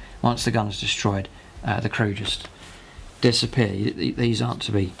gun. Once the gun is destroyed, the crew just disappear. These aren't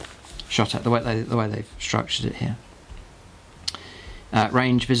to be shot at the way they've structured it here.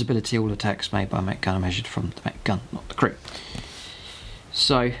 Range, visibility, all attacks made by a mech gun are measured from the mech gun, not the crew.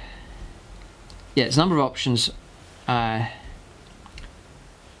 So, yeah, there's a number of options.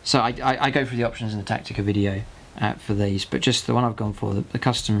 So I go through the options in the Tactica video for these, but just the one I've gone for, the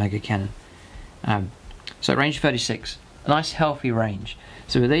custom mega cannon. So range 36, a nice healthy range.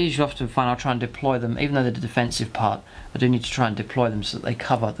 So with these you often find I'll try and deploy them, even though they're the defensive part, I do need to try and deploy them so that they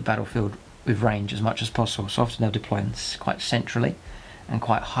cover the battlefield with range as much as possible. So often they'll deploy them quite centrally and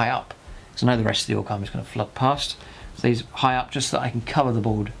quite high up. So I know the rest of the Ork army is going to flood past. So these high up just so that I can cover the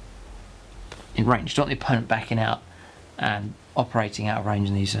board in range. Don't want the opponent backing out and operating out of range,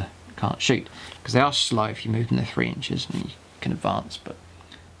 and these can't shoot. Because they are slow if you move them, they're 3 inches and you can advance, but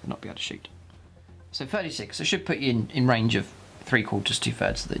they'll not be able to shoot. So 36, it should put you in range of 3/4 to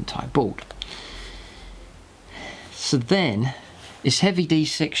 2/3 of the entire board. So then, it's heavy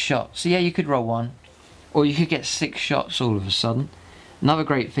D6 shots. So yeah, you could roll 1, or you could get 6 shots all of a sudden. Another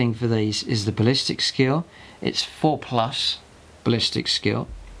great thing for these is the ballistic skill. It's 4+ ballistic skill.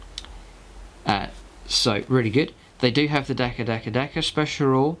 So really good. They do have the Daka special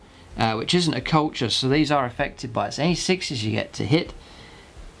rule, which isn't a culture, so these are affected by it. So any 6s you get to hit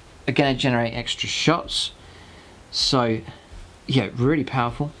are going to generate extra shots. So yeah, really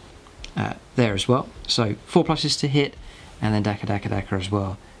powerful there as well. So 4+ is to hit, and then Daka as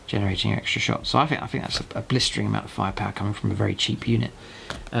well, generating extra shots. So I think that's a blistering amount of firepower coming from a very cheap unit.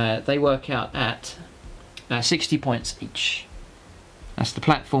 They work out at 60 points each. That's the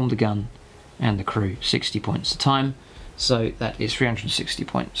platform, the gun, and the crew. 60 points a time. So that is 360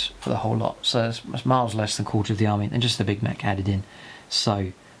 points for the whole lot. So that's miles less than 1/4 of the army, and just the big mech added in.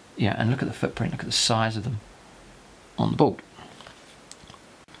 So yeah, and look at the footprint, look at the size of them on the board.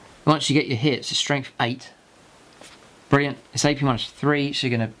 Once you get your hits, it's strength 8. Brilliant. It's AP -3, so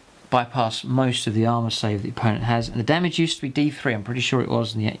you're going to bypass most of the armor save the opponent has. And the damage used to be D3. I'm pretty sure it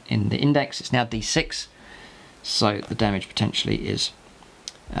was in the index. It's now D6. So the damage potentially is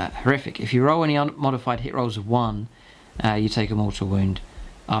horrific. If you roll any unmodified hit rolls of 1, you take a mortal wound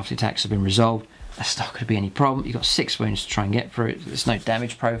after attacks have been resolved. That's not going to be any problem. You've got 6 wounds to try and get through it. There's no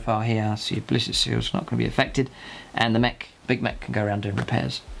damage profile here, so your ballistic seal's not going to be affected. And the big mech can go around doing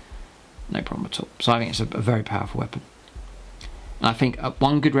repairs. No problem at all. So I think it's a very powerful weapon. And I think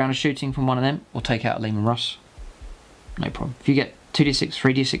one good round of shooting from one of them will take out a Lehman Russ. No problem. If you get 2d6,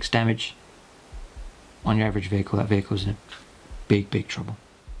 3d6 damage on your average vehicle, that vehicle's in a big trouble.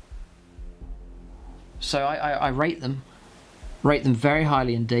 So I rate them very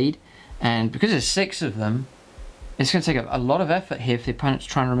highly indeed. And because there's 6 of them, it's going to take a lot of effort here if the opponent's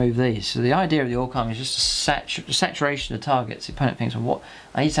trying to remove these. So the idea of the Ork army is just a saturation of targets. The opponent thinks, well, what?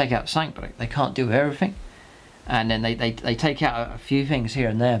 I need to take out something, but they can't do everything. And then they take out a few things here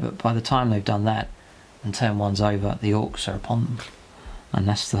and there, but by the time they've done that and turn 1's over, the Orks are upon them. And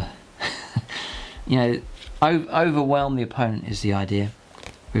that's the, you know, overwhelm the opponent is the idea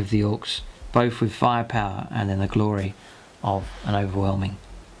with the Orks, both with firepower and then the glory of an overwhelming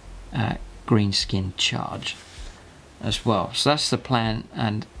green skin charge as well. So that's the plan,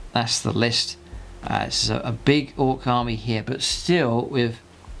 and that's the list. It's a big Ork army here, but still with,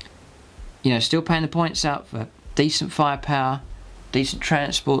 you know, still paying the points out for decent firepower, decent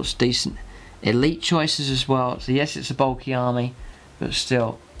transports, decent elite choices as well. So yes, it's a bulky army, but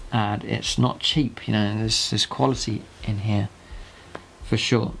still, it's not cheap. You know, there's quality in here for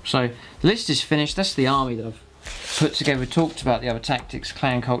sure. So the list is finished. That's the army that I've put together. We talked about the other tactics,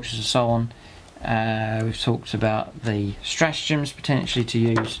 clan cultures and so on. We've talked about the stratagems potentially to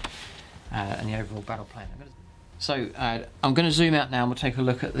use and the overall battle plan. So I'm going to zoom out now and we'll take a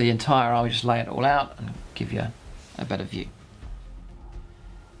look at the entire army, just lay it all out and give you a better view.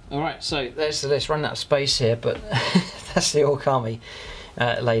 Alright, so there's the list. Running out of space here, but that's the Ork army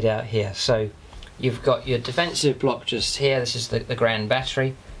laid out here. So you've got your defensive block just here. This is the Grand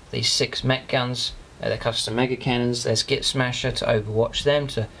Battery. These 6 mech guns. They're custom mega cannons. There's Git Smasher to overwatch them,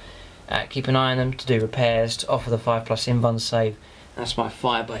 to keep an eye on them, to do repairs, to offer the 5+ invuln save. That's my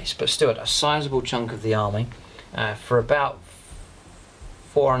fire base, but still a sizable chunk of the army for about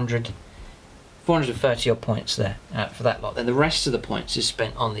 430 odd points there for that lot. Then the rest of the points is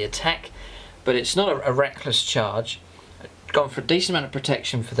spent on the attack, but it's not a reckless charge. I've gone for a decent amount of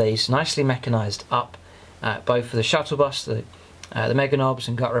protection for these, nicely mechanised up, both for the shuttle bus, the Mega Knobs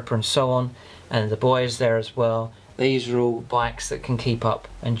and Gut Ripper and so on, and the boys there as well. These are all bikes that can keep up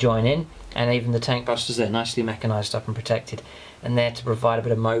and join in, and even the tank busters there, nicely mechanised up and protected, and there to provide a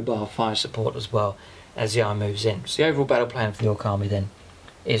bit of mobile fire support as well as the army moves in. So the overall battle plan for the Ork army then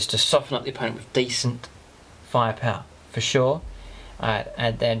is to soften up the opponent with decent firepower for sure,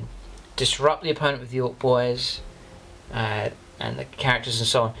 and then disrupt the opponent with the Ork boys, and the characters and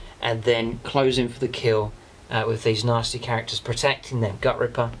so on, and then close in for the kill with these nasty characters protecting them.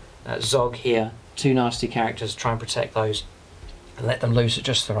 Gutrippa, Zog here, 2 nasty characters, try and protect those and let them loose at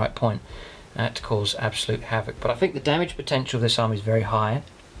just the right point to cause absolute havoc. But I think the damage potential of this army is very high.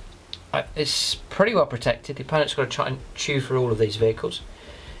 It's pretty well protected. The opponent's got to try and chew through all of these vehicles,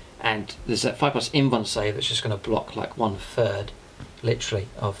 and there's that 5+ invuln save that's just going to block like 1/3 literally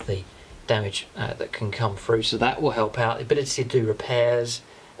of the damage that can come through, so that will help out. The ability to do repairs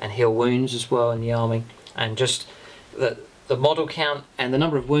and heal wounds as well in the army, and just the model count and the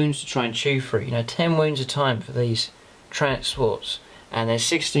number of wounds to try and chew through. 10 wounds a time for these transports, and there's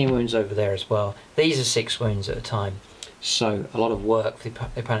 16 wounds over there as well. These are 6 wounds at a time, so a lot of work for the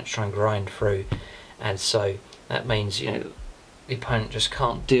opponent to try and grind through, and so that means the opponent just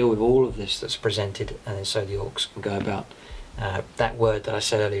can't deal with all of this that's presented, and then so the Orks can go about that word that I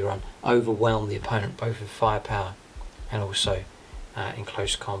said earlier on, overwhelm the opponent both with firepower and also in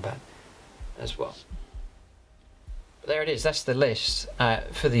close combat as well. But there it is, that's the list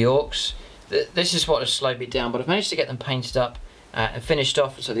for the Orks. This is what has slowed me down, but I've managed to get them painted up and finished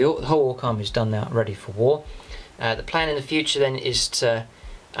off, so the whole Ork army is done now, ready for war. The plan in the future then is to,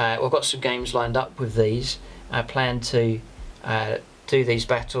 we've got some games lined up with these. I plan to do these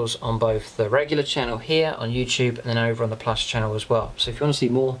battles on both the regular channel here on YouTube and then over on the Plus channel as well. So if you want to see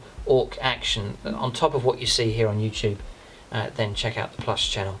more Ork action on top of what you see here on YouTube, then check out the Plus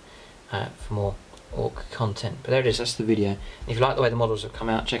channel for more Ork content. But there it is, that's the video. And if you like the way the models have come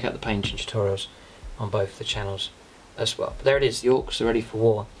out, check out the painting tutorials on both the channels as well. But there it is, the Orks are ready for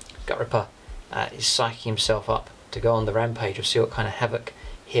war. Gutrippa is psyching himself up to go on the rampage. We'll see what kind of havoc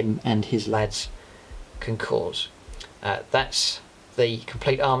him and his lads can cause. That's the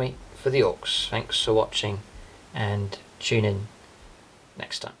complete army for the Orks. Thanks for watching, and tune in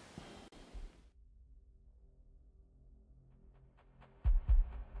next time.